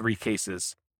those 3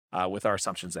 cases with our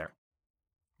assumptions there.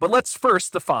 But let's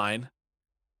first define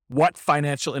what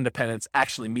financial independence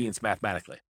actually means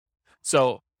mathematically.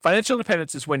 So financial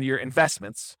independence is when your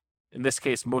investments, in this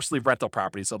case, mostly rental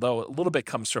properties, although a little bit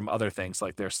comes from other things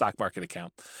like their stock market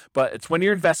account, but it's when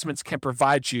your investments can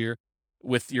provide you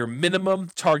with your minimum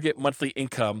target monthly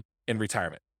income in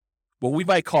retirement. What we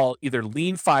might call either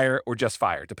lean fire or just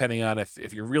fire, depending on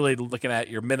if you're really looking at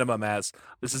your minimum as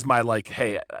this is my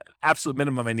absolute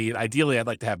minimum I need. Ideally, I'd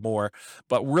like to have more,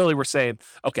 but really we're saying,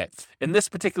 okay, in this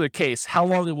particular case, how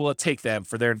long will it take them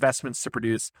for their investments to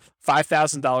produce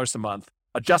 $5,000 a month,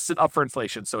 adjusted up for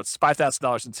inflation? So it's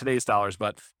 $5,000 in today's dollars,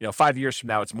 but 5 years from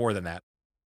now, it's more than that.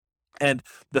 And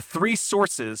the three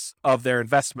sources of their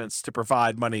investments to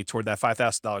provide money toward that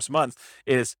 $5,000 a month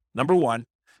is number one,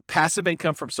 passive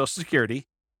income from Social Security,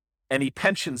 any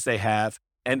pensions they have,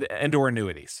 and or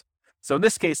annuities. So in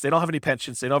this case, they don't have any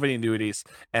pensions, they don't have any annuities,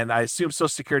 and I assume Social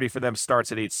Security for them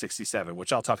starts at age 67,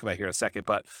 which I'll talk about here in a second,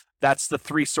 but that's the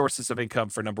three sources of income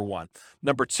for number one.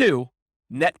 Number two,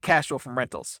 net cash flow from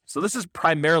rentals. So this is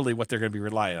primarily what they're going to be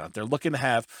relying on. They're looking to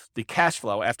have the cash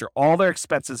flow after all their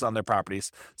expenses on their properties.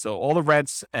 So all the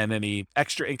rents and any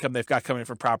extra income they've got coming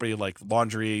from property like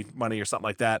laundry money or something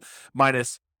like that,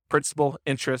 minus principal,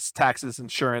 interest, taxes,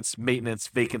 insurance, maintenance,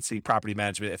 vacancy, property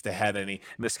management, if they had any.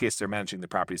 In this case, they're managing the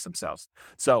properties themselves.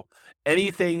 So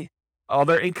anything, all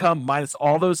their income minus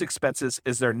all those expenses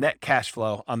is their net cash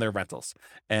flow on their rentals.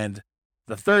 And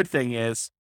the third thing is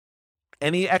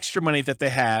any extra money that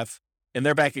they have in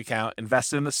their bank account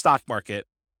invested in the stock market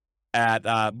at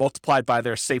multiplied by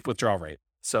their safe withdrawal rate.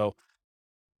 So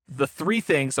the three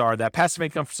things are that passive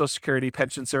income from Social Security,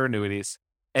 pensions, or annuities,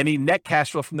 any net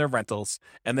cash flow from their rentals,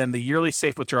 and then the yearly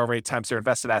safe withdrawal rate times their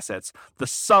invested assets. The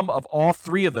sum of all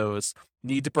three of those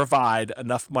need to provide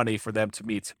enough money for them to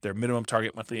meet their minimum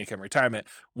target monthly income in retirement.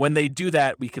 When they do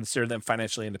that, we consider them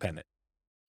financially independent.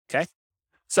 Okay?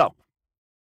 So,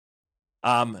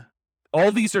 all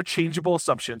these are changeable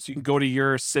assumptions. You can go to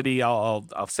your city.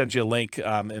 I'll send you a link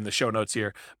in the show notes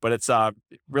here, but it's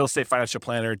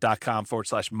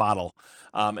realestatefinancialplanner.com/model.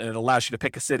 And it allows you to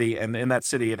pick a city. And in that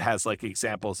city, it has like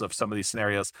examples of some of these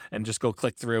scenarios, and just go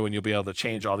click through and you'll be able to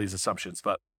change all these assumptions.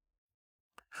 But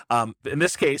in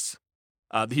this case,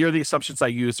 here are the assumptions I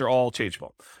use. They're all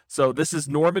changeable. So this is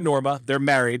Norm and Norma. They're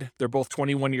married. They're both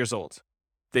 21 years old.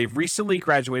 They've recently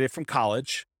graduated from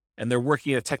college, and they're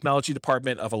working in a technology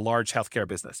department of a large healthcare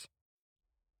business.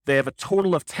 They have a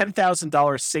total of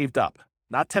 $10,000 saved up,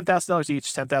 not $10,000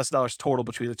 each, $10,000 total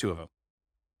between the two of them.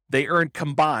 They earn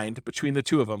combined between the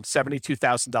two of them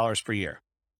 $72,000 per year.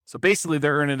 So basically,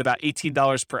 they're earning about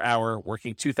 $18 per hour,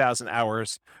 working 2,000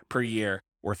 hours per year,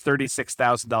 or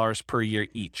 $36,000 per year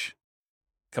each.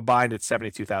 Combined, it's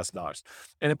 $72,000.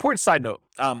 An important side note,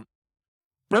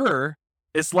 BRRRR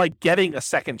is like getting a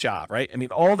second job, right? I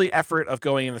mean, all the effort of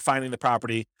going in and finding the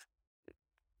property,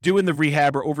 doing the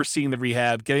rehab or overseeing the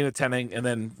rehab, getting the tenant, and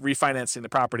then refinancing the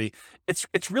property, it's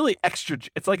really extra.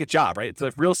 It's like a job, right? It's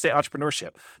like real estate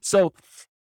entrepreneurship. So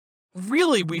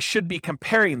really, we should be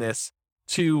comparing this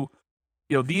to,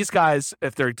 these guys,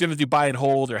 if they're going to do buy and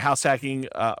hold or house hacking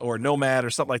or nomad or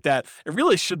something like that, it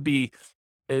really should be,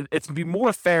 it's be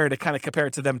more fair to kind of compare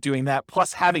it to them doing that,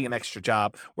 plus having an extra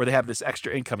job where they have this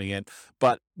extra income in.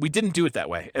 But we didn't do it that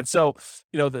way. And so,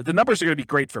 the numbers are going to be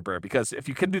great for BRRRR, because if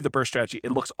you can do the BRRRR strategy,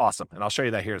 it looks awesome. And I'll show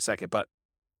you that here in a second. But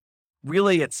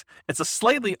really, it's a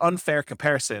slightly unfair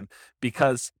comparison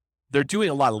because they're doing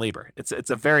a lot of labor. It's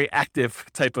a very active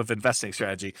type of investing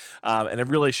strategy. And it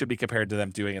really should be compared to them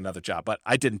doing another job. But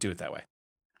I didn't do it that way.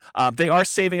 They are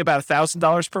saving about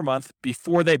 $1,000 per month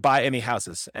before they buy any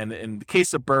houses. And in the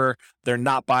case of BRRRR, they're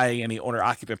not buying any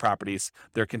owner-occupant properties.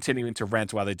 They're continuing to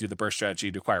rent while they do the BRRRR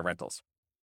strategy to acquire rentals.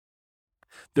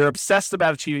 They're obsessed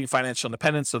about achieving financial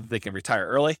independence so that they can retire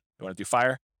early. They want to do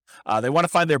FIRE. They want to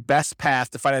find their best path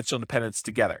to financial independence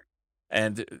together.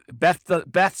 And best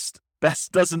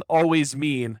doesn't always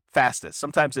mean fastest.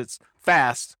 Sometimes it's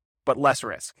fast, but less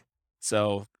risk.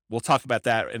 So we'll talk about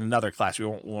that in another class. We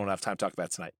won't have time to talk about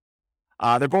it tonight.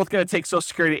 They're both going to take Social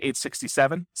Security at age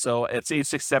 67. So at age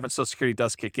 67, Social Security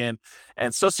does kick in.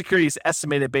 And Social Security is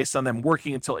estimated based on them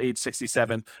working until age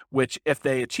 67, which if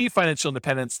they achieve financial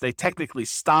independence, they technically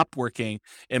stop working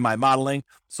in my modeling.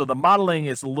 So the modeling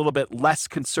is a little bit less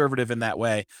conservative in that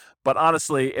way. But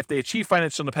honestly, if they achieve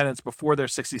financial independence before they're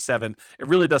 67, it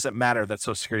really doesn't matter that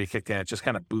Social Security kicked in. It just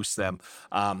kind of boosts them.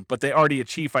 But they already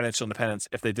achieved financial independence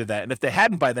if they did that. And if they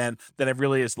hadn't by then it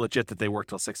really is legit that they worked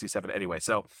till 67 anyway.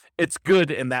 So it's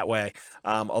good in that way.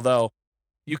 Although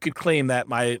you could claim that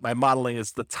my modeling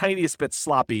is the tiniest bit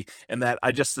sloppy and that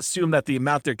I just assume that the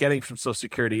amount they're getting from Social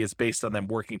Security is based on them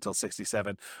working till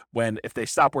 67, when if they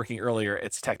stop working earlier,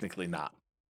 it's technically not.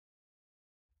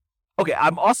 Okay,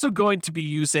 I'm also going to be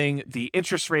using the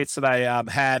interest rates that I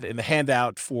had in the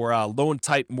handout for loan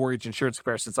type mortgage insurance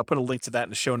comparisons. I'll put a link to that in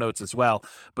the show notes as well.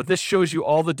 But this shows you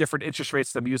all the different interest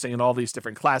rates that I'm using in all these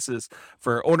different classes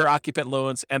for owner occupant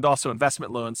loans and also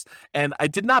investment loans. And I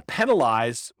did not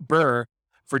penalize BRRRR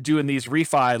for doing these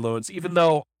refi loans, even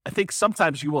though I think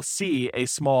sometimes you will see a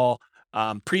small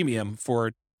premium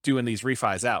for doing these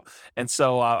refis out. And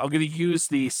so I'm going to use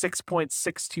the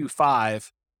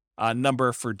 6.625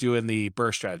 number for doing the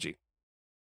BRRRR strategy.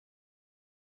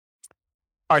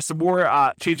 All right, some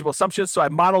more changeable assumptions. So I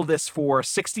modeled this for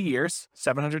 60 years,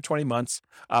 720 months.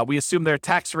 We assume their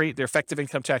tax rate, their effective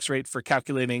income tax rate for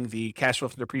calculating the cash flow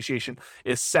from depreciation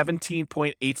is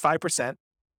 17.85%.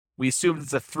 We assume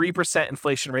it's a 3%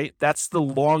 inflation rate. That's the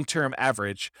long-term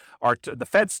average. The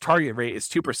Fed's target rate is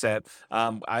 2%.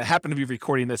 I happen to be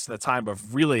recording this in a time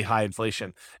of really high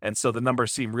inflation, and so the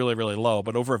numbers seem really, really low.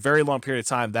 But over a very long period of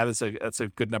time, that's a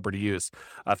good number to use,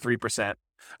 3%.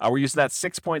 We're using that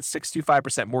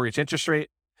 6.625% mortgage interest rate.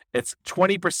 It's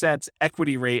 20%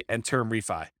 equity rate and term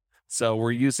refi. So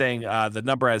we're using the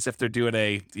number as if they're doing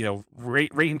a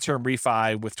rate and term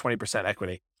refi with 20%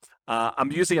 equity.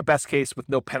 I'm using a best case with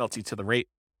no penalty to the rate.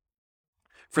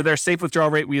 For their safe withdrawal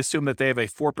rate, we assume that they have a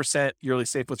 4% yearly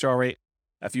safe withdrawal rate.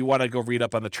 If you want to go read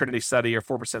up on the Trinity study or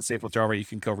 4% safe withdrawal rate, you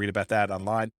can go read about that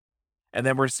online. And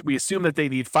then we assume that they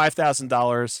need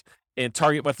 $5,000 in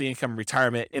target monthly income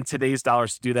retirement in today's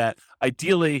dollars to do that.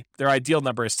 Ideally, their ideal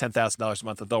number is $10,000 a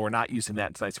month, although we're not using that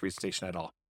in tonight's presentation at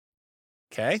all.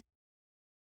 Okay.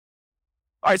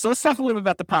 All right, so let's talk a little bit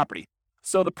about the property.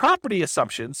 So the property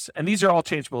assumptions, and these are all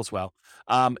changeable as well.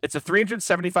 It's a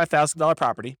 $375,000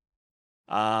 property,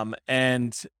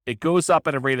 and it goes up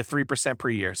at a rate of 3% per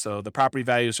year. So the property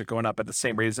values are going up at the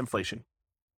same rate as inflation.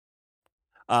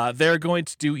 They're going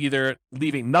to do either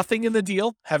leaving nothing in the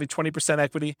deal, having 20%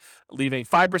 equity, leaving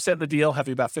 5% in the deal,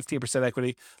 having about 15%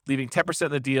 equity, leaving 10%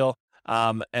 in the deal,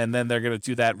 and then they're going to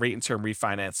do that rate and term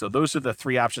refinance. So those are the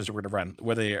three options we're going to run,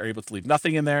 whether they are able to leave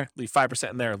nothing in there, leave 5%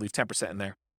 in there, or leave 10% in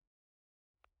there.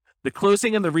 The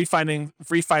closing and the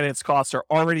refinance costs are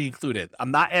already included.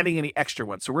 I'm not adding any extra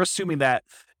ones. So we're assuming that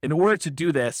in order to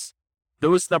do this,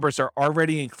 those numbers are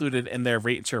already included in their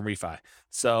rate and term refi.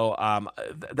 So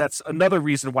that's another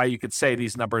reason why you could say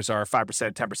these numbers are 5%,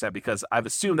 10%, because I've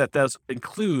assumed that those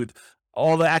include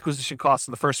all the acquisition costs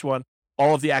in the first one,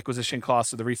 all of the acquisition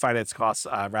costs or the refinance costs,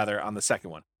 rather, on the second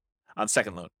one, on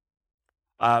second loan.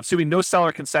 Assuming no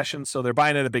seller concessions, so they're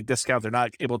buying at a big discount. They're not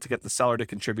able to get the seller to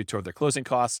contribute toward their closing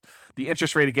costs. The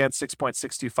interest rate, again,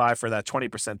 6.625 for that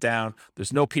 20% down.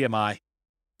 There's no PMI.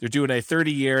 They're doing a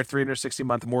 30-year,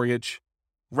 360-month mortgage.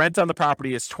 Rent on the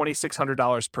property is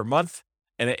 $2,600 per month,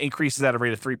 and it increases at a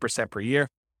rate of 3% per year.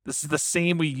 This is the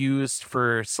same we used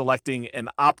for selecting an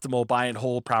optimal buy and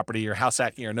hold property or house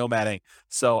hacking or nomading.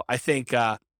 So I think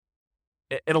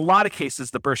in a lot of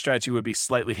cases, the BRRRR strategy would be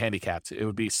slightly handicapped. It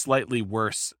would be slightly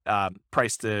worse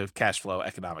price to cash flow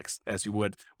economics, as you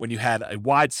would when you had a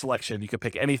wide selection. You could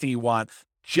pick anything you want,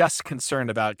 just concerned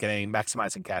about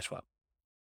maximizing cash flow.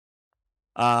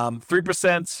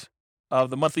 3% of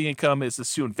the monthly income is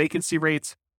assumed vacancy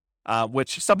rate,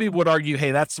 which some people would argue,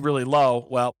 hey, that's really low.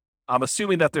 Well, I'm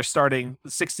assuming that they're starting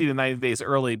 60 to 90 days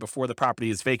early before the property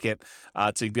is vacant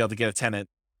to be able to get a tenant.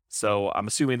 So I'm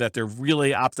assuming that they're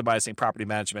really optimizing property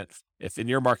management. If in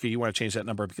your market you want to change that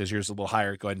number because yours is a little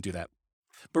higher, go ahead and do that.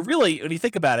 But really, when you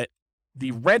think about it,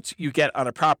 the rent you get on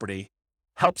a property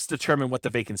helps determine what the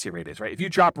vacancy rate is, right? If you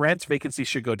drop rent, vacancy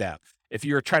should go down. If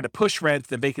you're trying to push rent,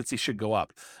 then vacancy should go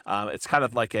up. It's kind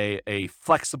of like a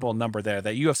flexible number there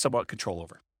that you have somewhat control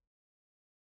over.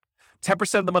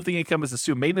 10% of the monthly income is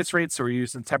assumed maintenance rate. So we're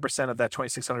using 10% of that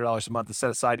 $2,600 a month to set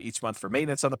aside each month for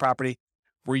maintenance on the property.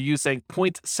 We're using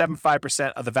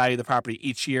 0.75% of the value of the property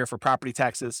each year for property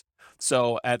taxes.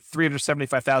 So at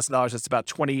 $375,000, it's about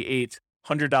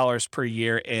 $2,800 per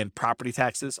year in property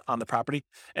taxes on the property.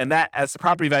 And that, as the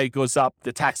property value goes up,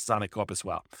 the taxes on it go up as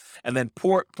well. And then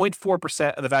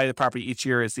 0.4% of the value of the property each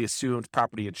year is the assumed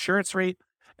property insurance rate.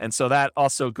 And so that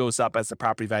also goes up as the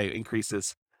property value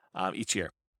increases each year.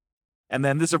 And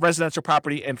then this is a residential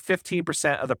property, and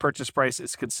 15% of the purchase price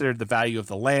is considered the value of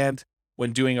the land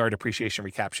when doing our depreciation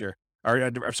recapture, our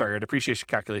depreciation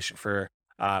calculation for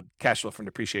cash flow from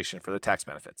depreciation for the tax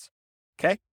benefits.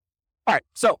 Okay? All right,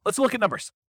 so let's look at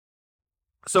numbers.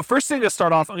 So first thing to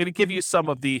start off, I'm going to give you some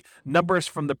of the numbers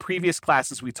from the previous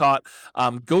classes we taught.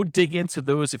 Go dig into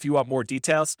those if you want more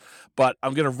details, but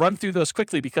I'm going to run through those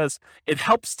quickly because it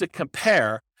helps to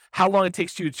compare how long it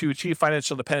takes you to achieve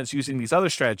financial independence using these other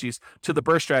strategies to the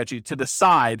BRRRR strategy to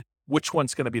decide which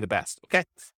one's going to be the best, okay?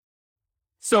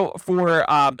 So for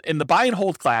in the buy and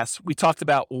hold class, we talked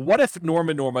about what if Norm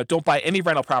and Norma don't buy any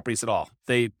rental properties at all.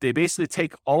 They basically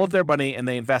take all of their money and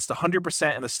they invest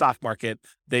 100% in the stock market.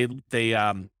 They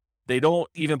don't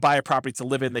even buy a property to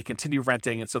live in. They continue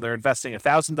renting, and so they're investing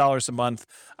 $1,000 a month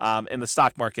in the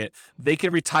stock market. They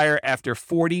can retire after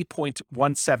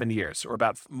 40.17 years, or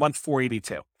about month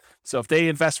 482. So if they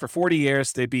invest for 40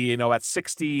 years, they'd be, at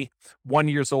 61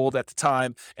 years old at the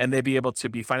time, and they'd be able to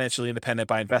be financially independent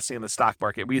by investing in the stock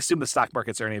market. We assume the stock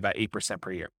market's earning about 8%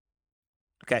 per year.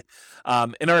 Okay.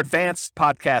 In our advanced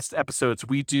podcast episodes,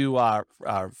 we do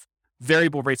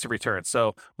variable rates of return.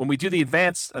 So when we do the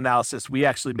advanced analysis, we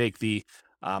actually make the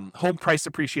home price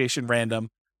appreciation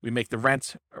random. We make the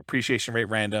rent appreciation rate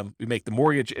random. We make the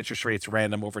mortgage interest rates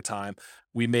random over time.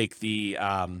 We make the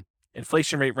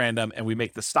inflation rate random, and we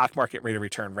make the stock market rate of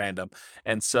return random.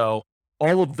 And so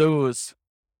all of those,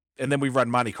 and then we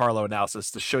run Monte Carlo analysis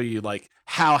to show you like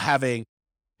how having,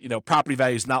 property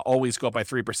values not always go up by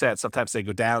 3%. Sometimes they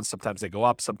go down, sometimes they go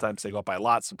up, sometimes they go up by a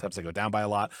lot, sometimes they go down by a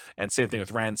lot. And same thing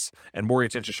with rents, and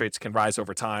mortgage interest rates can rise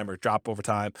over time or drop over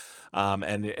time,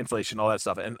 and inflation, all that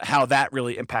stuff, and how that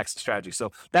really impacts the strategy.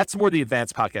 So that's more the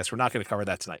advanced podcast. We're not going to cover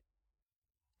that tonight.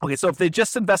 Okay, so if they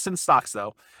just invest in stocks,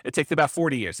 though, it takes about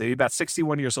 40 years. They'd be about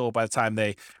 61 years old by the time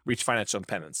they reach financial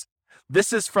independence.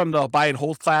 This is from the buy and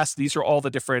hold class. These are all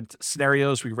the different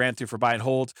scenarios we ran through for buy and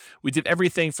hold. We did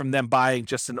everything from them buying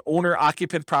just an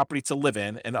owner-occupant property to live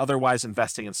in and otherwise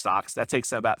investing in stocks. That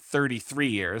takes them about 33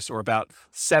 years, or about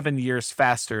 7 years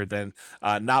faster than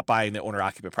not buying the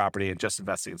owner-occupant property and just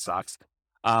investing in stocks.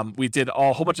 We did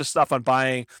a whole bunch of stuff on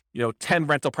buying, 10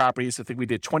 rental properties. I think we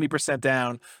did 20%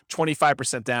 down,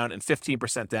 25% down, and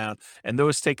 15% down. And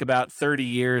those take about 30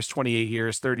 years, 28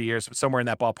 years, 30 years, somewhere in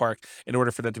that ballpark, in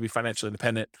order for them to be financially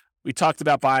independent. We talked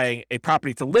about buying a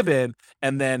property to live in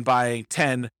and then buying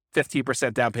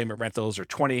 15% down payment rentals, or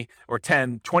 20%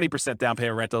 down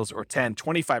payment rentals, or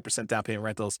 25% down payment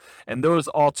rentals. And those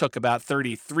all took about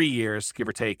 33 years, give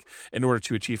or take, in order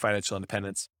to achieve financial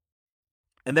independence.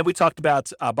 And then we talked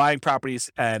about buying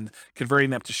properties and converting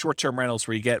them to short-term rentals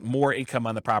where you get more income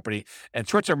on the property. And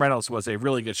short-term rentals was a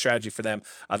really good strategy for them.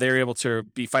 They were able to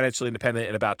be financially independent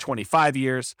in about 25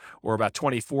 years, or about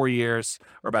 24 years,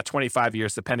 or about 25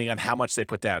 years, depending on how much they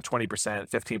put down,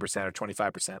 20%, 15%, or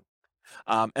 25%.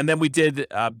 And then we did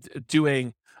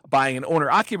buying an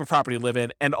owner-occupant property to live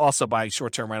in and also buying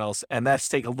short-term rentals. And that's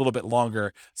take a little bit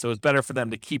longer. So it's better for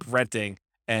them to keep renting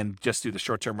and just do the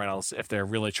short-term rentals if they're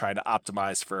really trying to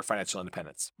optimize for financial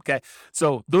independence. Okay,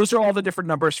 so those are all the different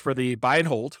numbers for the buy and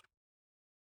hold.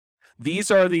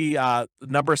 These are the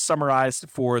numbers summarized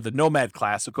for the Nomad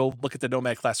class. So go look at the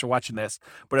Nomad class for watching this.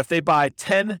 But if they buy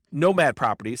 10 Nomad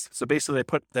properties, so basically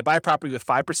they buy a property with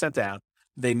 5% down,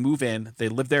 they move in, they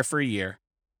live there for a year,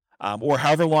 or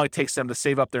however long it takes them to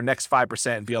save up their next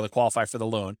 5% and be able to qualify for the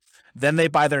loan. Then they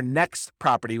buy their next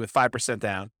property with 5%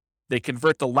 down. They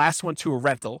convert the last one to a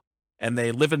rental, and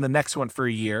they live in the next one for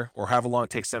a year, or however long it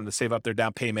takes them to save up their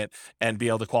down payment and be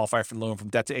able to qualify for the loan from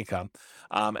debt to income.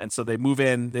 And so they move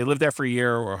in, they live there for a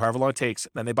year, or however long it takes.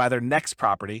 Then they buy their next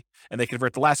property, and they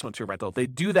convert the last one to a rental. They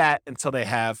do that until they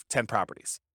have 10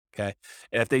 properties. Okay.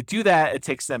 And if they do that, it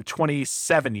takes them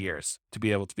 27 years to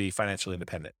be able to be financially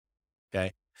independent.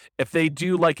 Okay. If they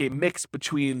do like a mix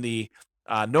between the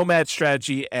Nomad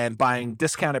strategy and buying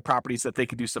discounted properties that they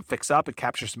could do some fix up and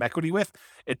capture some equity with,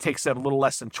 it takes them a little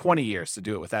less than 20 years to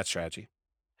do it with that strategy.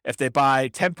 If they buy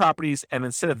 10 properties and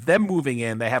instead of them moving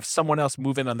in, they have someone else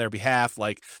move in on their behalf,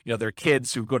 like, their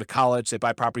kids who go to college, they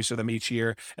buy properties for them each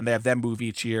year and they have them move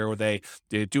each year, or they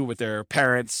do it with their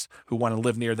parents who want to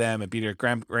live near them and be their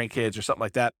grandkids or something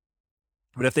like that.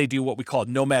 But if they do what we call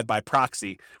Nomad by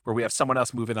proxy, where we have someone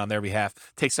else move in on their behalf,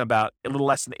 it takes them about a little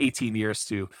less than 18 years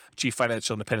to achieve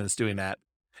financial independence doing that.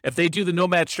 If they do the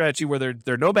Nomad strategy where they're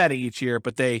nomading each year,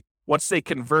 but once they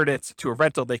convert it to a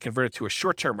rental, they convert it to a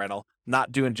short-term rental,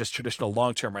 not doing just traditional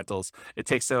long-term rentals, it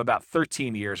takes them about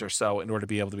 13 years or so in order to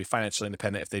be able to be financially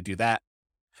independent if they do that.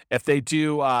 If they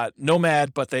do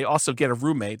Nomad, but they also get a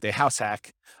roommate, they house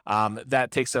hack,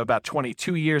 that takes them about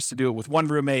 22 years to do it with one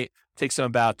roommate, takes them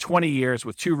about 20 years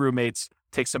with two roommates,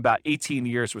 takes them about 18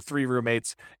 years with three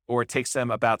roommates, or it takes them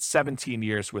about 17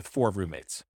 years with four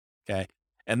roommates. Okay.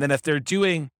 And then if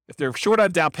they're short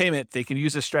on down payment, they can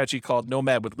use a strategy called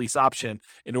Nomad with lease option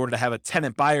in order to have a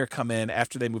tenant buyer come in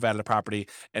after they move out of the property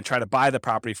and try to buy the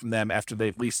property from them after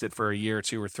they've leased it for a year or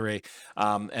two or three.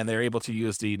 And they're able to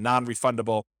use the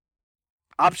non-refundable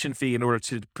option fee in order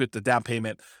to put the down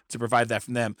payment to provide that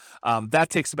from them. That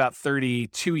takes about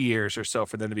 32 years or so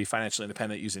for them to be financially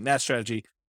independent using that strategy.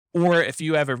 Or if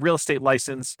you have a real estate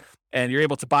license and you're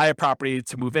able to buy a property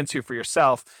to move into for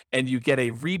yourself and you get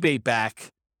a rebate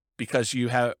back because you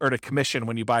have earned a commission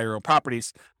when you buy your own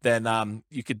properties, then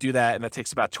you could do that. And that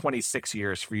takes about 26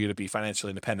 years for you to be financially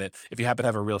independent if you happen to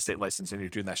have a real estate license and you're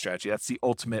doing that strategy. That's the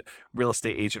ultimate real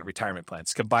estate agent retirement plan.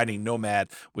 It's combining Nomad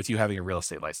with you having a real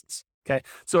estate license. Okay.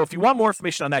 So if you want more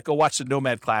information on that, go watch the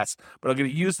Nomad class, but I'm going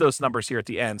to use those numbers here at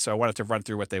the end. So I wanted to run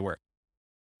through what they were.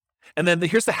 And then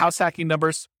here's the house hacking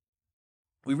numbers.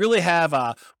 We really have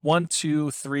 5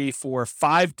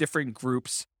 different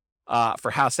groups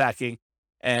for house hacking.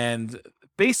 And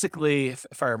basically,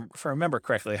 if I remember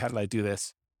correctly, how did I do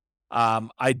this?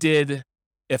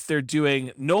 If they're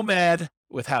doing Nomad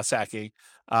with house hacking,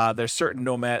 there's certain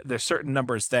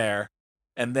numbers there.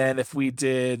 And then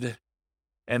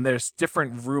and there's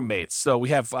different roommates. So we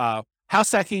have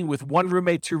house hacking with 1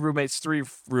 roommate, 2 roommates, 3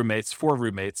 roommates, 4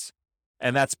 roommates.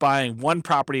 And that's buying one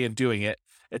property and doing it.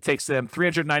 It takes them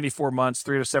 394 months,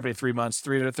 373 months,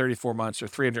 334 months, or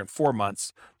 304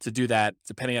 months to do that,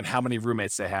 depending on how many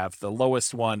roommates they have. The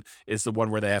lowest one is the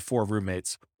one where they have 4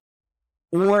 roommates.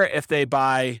 Or if they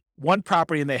buy one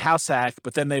property and they house hack,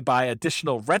 but then they buy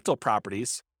additional rental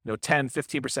properties, 10,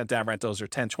 15% down rentals or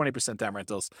 10, 20% down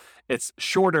rentals, it's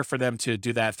shorter for them to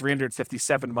do that,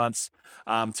 357 months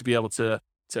to be able to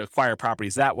acquire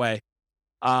properties that way.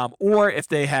 Or if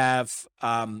they have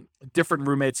different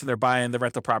roommates and they're buying the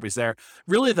rental properties there,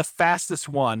 really the fastest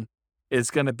one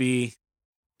is going to be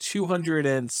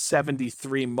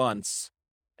 273 months.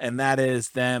 And that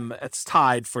is it's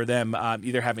tied for them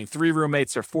either having 3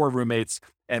 roommates or 4 roommates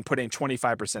and putting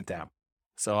 25% down.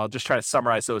 So I'll just try to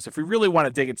summarize those. If you really want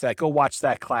to dig into that, go watch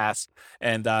that class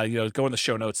and go in the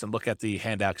show notes and look at the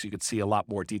handouts. You can see a lot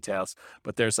more details.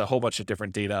 But there's a whole bunch of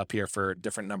different data up here for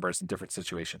different numbers and different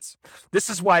situations. This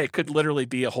is why it could literally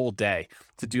be a whole day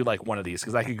to do like one of these,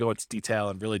 because I could go into detail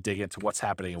and really dig into what's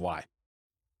happening and why.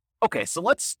 Okay, so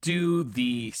let's do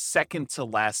the second to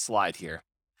last slide here.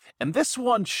 And this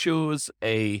one shows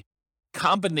a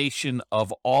combination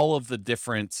of all of the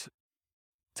different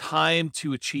time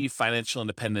to achieve financial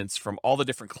independence from all the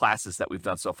different classes that we've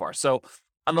done so far. So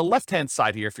on the left-hand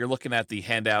side here, if you're looking at the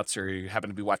handouts or you happen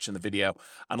to be watching the video,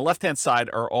 on the left-hand side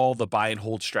are all the buy and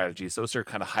hold strategies. Those are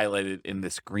kind of highlighted in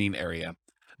this green area.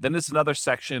 Then there's another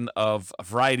section of a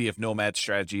variety of Nomad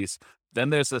strategies. Then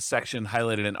there's a section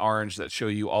highlighted in orange that show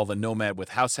you all the Nomad with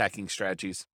house hacking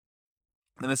strategies.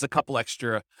 Then there's a couple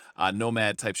extra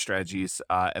Nomad type strategies.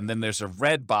 And then there's a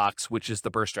red box, which is the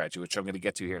BRRRR strategy, which I'm going to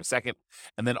get to here in a second.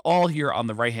 And then all here on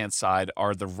the right-hand side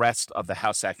are the rest of the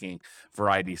house hacking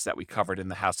varieties that we covered in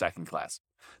the house hacking class.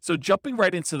 So jumping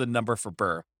right into the number for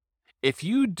BRRRR, if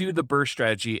you do the BRRRR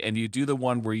strategy and you do the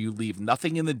one where you leave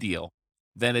nothing in the deal,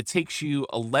 then it takes you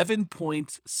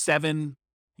 11.7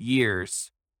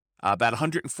 years, about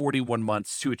 141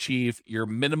 months to achieve your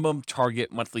minimum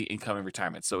target monthly income in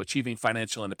retirement. So achieving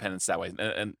financial independence that way.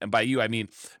 And by you, I mean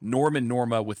Norm and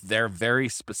Norma with their very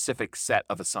specific set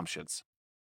of assumptions.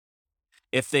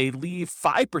 If they leave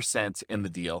 5% in the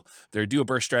deal, they do a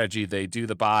BRRRR strategy, they do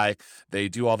the buy, they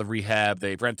do all the rehab,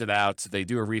 they rent it out, they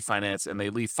do a refinance, and they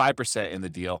leave 5% in the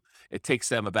deal, it takes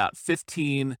them about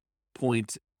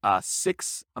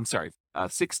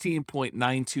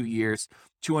 16.92 years,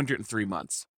 203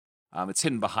 months. It's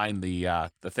hidden behind the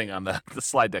thing on the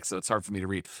slide deck, so it's hard for me to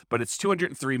read. But it's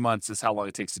 203 months is how long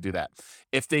it takes to do that.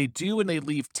 If they do and they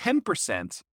leave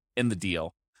 10% in the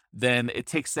deal, then it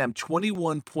takes them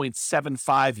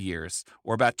 21.75 years,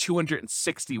 or about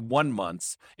 261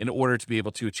 months, in order to be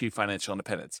able to achieve financial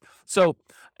independence. So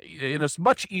it's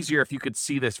much easier if you could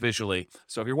see this visually.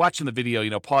 So if you're watching the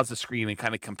video, pause the screen and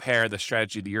kind of compare the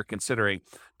strategy that you're considering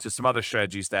to some other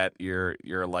strategies that you're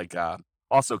like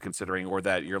also considering, or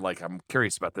that you're like, I'm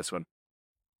curious about this one.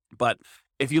 But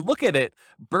if you look at it,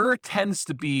 BRRRR tends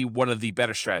to be one of the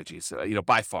better strategies,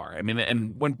 by far. I mean,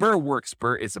 and when BRRRR works,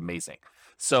 BRRRR is amazing.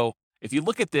 So if you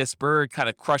look at this, BRRRR kind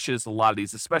of crushes a lot of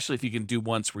these, especially if you can do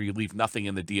ones where you leave nothing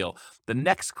in the deal. The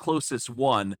next closest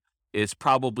one is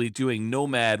probably doing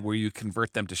Nomad, where you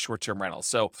convert them to short-term rentals.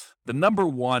 So the number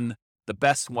one, the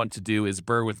best one to do is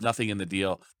BRRRR with nothing in the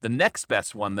deal. The next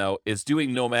best one, though, is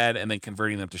doing Nomad and then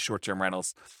converting them to short-term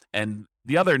rentals. And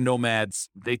the other Nomads,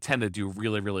 they tend to do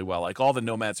really, really well. Like all the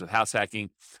Nomads with house hacking,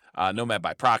 Nomad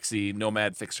by proxy,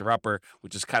 Nomad fixer-upper,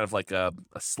 which is kind of like a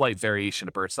slight variation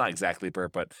of BRRRR. It's not exactly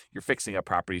BRRRR, but you're fixing up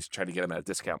properties, trying to get them at a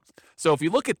discount. So if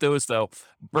you look at those, though,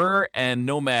 BRRRR and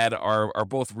Nomad are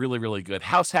both really, really good.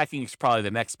 House hacking is probably the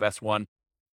next best one.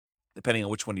 depending on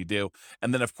which one you do.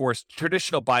 And then, of course,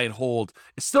 traditional buy and hold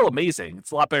is still amazing.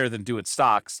 It's a lot better than doing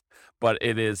stocks, but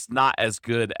it is not as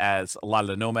good as a lot of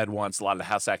the nomad ones, a lot of the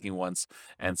house hacking ones.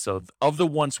 And so of the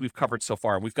ones we've covered so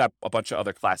far, and we've got a bunch of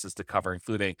other classes to cover,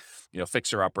 including,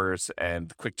 fixer uppers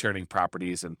and quick turning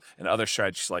properties and other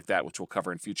strategies like that, which we'll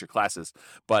cover in future classes.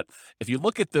 But if you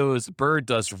look at those, BRRRR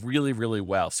does really, really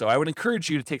well. So I would encourage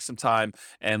you to take some time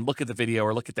and look at the video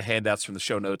or look at the handouts from the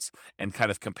show notes and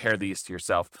kind of compare these to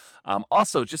yourself.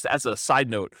 Also, just as a side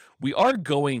note, we are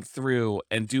going through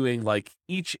and doing like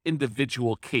each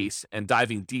individual case and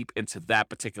diving deep into that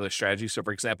particular strategy. So,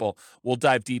 for example, we'll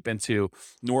dive deep into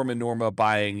Norma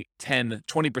buying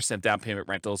 20% down payment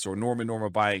rentals, or Norma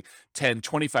buying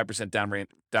 25%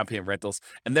 down payment rentals.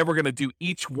 And then we're going to do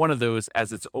each one of those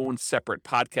as its own separate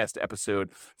podcast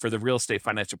episode for the Real Estate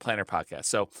Financial Planner podcast.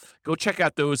 So go check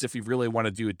out those if you really want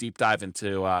to do a deep dive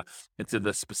into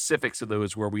the specifics of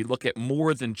those, where we look at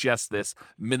more than just this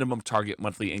minimum target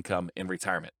monthly income in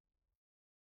retirement.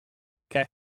 Okay.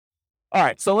 All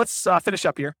right. So let's finish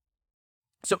up here.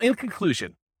 So in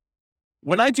conclusion,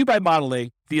 when I do my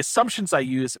modeling, the assumptions I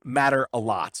use matter a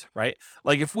lot, right?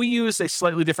 Like if we use a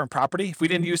slightly different property, if we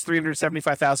didn't use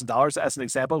 $375,000 as an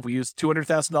example, if we use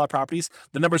 $200,000 properties,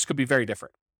 the numbers could be very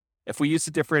different. If we use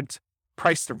a different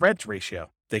price to rent ratio,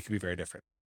 they could be very different.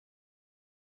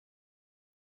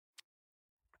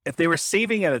 If they were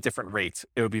saving at a different rate,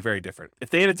 it would be very different.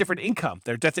 If they had a different income,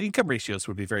 their debt to income ratios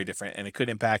would be very different, and it could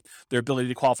impact their ability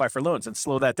to qualify for loans and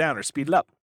slow that down or speed it up.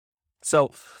 So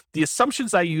the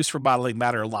assumptions I use for modeling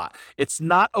matter a lot. It's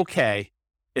not okay.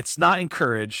 It's not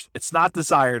encouraged. It's not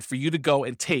desired for you to go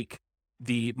and take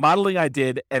the modeling I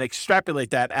did and extrapolate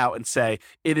that out and say,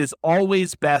 it is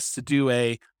always best to do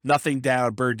a nothing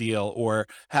down BRRRR deal, or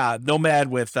nomad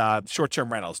with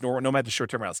short-term rentals, nomad to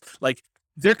short-term rentals. Like,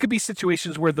 there could be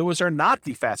situations where those are not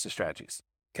the fastest strategies,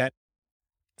 okay?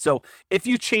 So if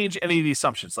you change any of the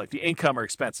assumptions, like the income or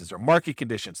expenses or market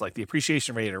conditions, like the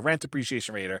appreciation rate or rent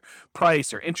appreciation rate or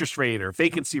price or interest rate or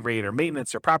vacancy rate or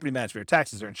maintenance or property management or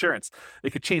taxes or insurance,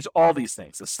 it could change all these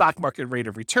things. The stock market rate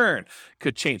of return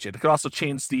could change it. It could also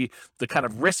change the kind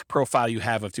of risk profile you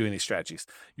have of doing these strategies.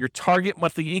 Your target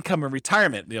monthly income in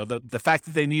retirement, the fact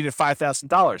that they needed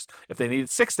 $5,000, if they needed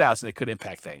 $6,000, it could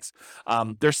impact things.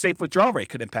 Their safe withdrawal rate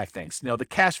could impact things. The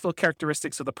cash flow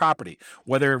characteristics of the property,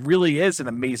 whether it really is an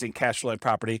amazing cash flowing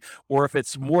property, or if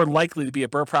it's more likely to be a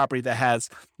BRRRR property that has,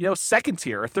 second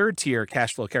tier or third tier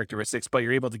cash flow characteristics, but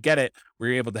you're able to get it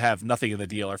where you're able to have nothing in the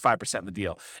deal or 5% in the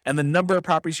deal. And the number of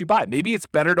properties you buy. Maybe it's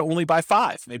better to only buy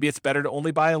 5. Maybe it's better to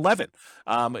only buy 11.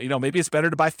 Maybe it's better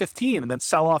to buy 15 and then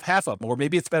sell off half of them, or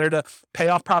maybe it's better to pay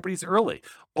off properties early.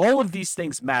 All of these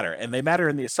things matter, and they matter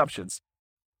in the assumptions.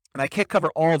 And I can't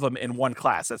cover all of them in one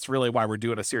class. That's really why we're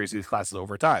doing a series of these classes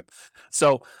over time.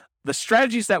 So the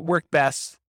strategies that work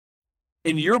best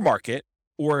in your market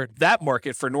or that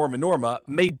market for Norma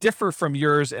may differ from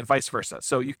yours and vice versa.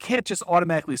 So you can't just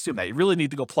automatically assume that. You really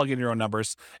need to go plug in your own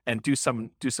numbers and do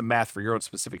some math for your own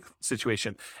specific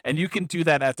situation. And you can do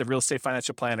that at the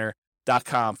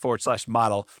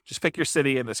realestatefinancialplanner.com/model. Just pick your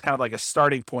city, and it's kind of like a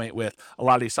starting point with a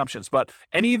lot of the assumptions. But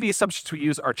any of the assumptions we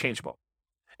use are changeable.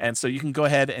 And so you can go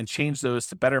ahead and change those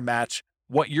to better match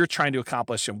what you're trying to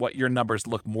accomplish and what your numbers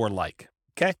look more like.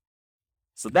 Okay?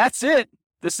 So that's it.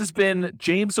 This has been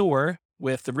James Orr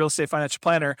with the Real Estate Financial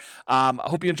Planner. I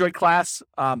hope you enjoyed class.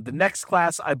 The next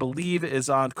class, I believe, is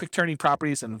on quick turning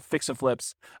properties and fix and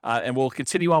flips. And we'll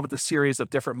continue on with the series of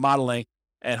different modeling.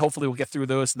 And hopefully we'll get through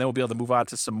those, and then we'll be able to move on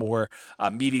to some more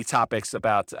meaty topics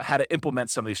about how to implement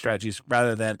some of these strategies,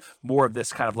 rather than more of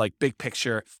this kind of like big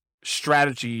picture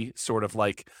strategy sort of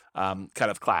like kind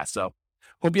of class. So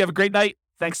hope you have a great night.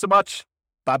 Thanks so much.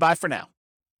 Bye-bye for now.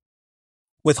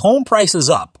 With home prices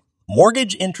up,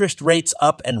 mortgage interest rates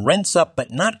up, and rents up,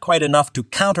 but not quite enough to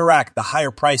counteract the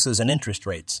higher prices and interest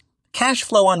rates, cash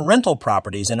flow on rental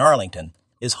properties in Arlington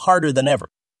is harder than ever.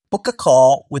 Book a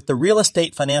call with the Real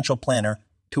Estate Financial Planner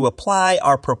to apply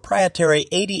our proprietary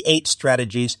 88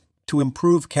 strategies to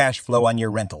improve cash flow on your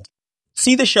rental.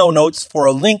 See the show notes for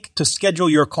a link to schedule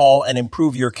your call and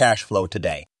improve your cash flow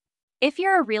today. If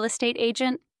you're a real estate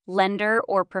agent, lender,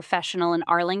 or professional in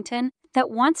Arlington that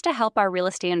wants to help our real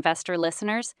estate investor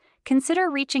listeners, consider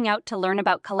reaching out to learn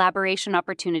about collaboration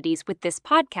opportunities with this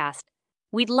podcast.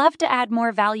 We'd love to add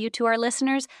more value to our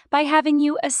listeners by having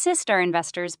you assist our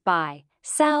investors buy,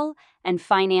 sell, and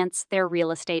finance their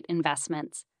real estate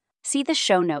investments. See the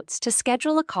show notes to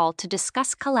schedule a call to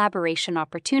discuss collaboration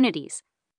opportunities.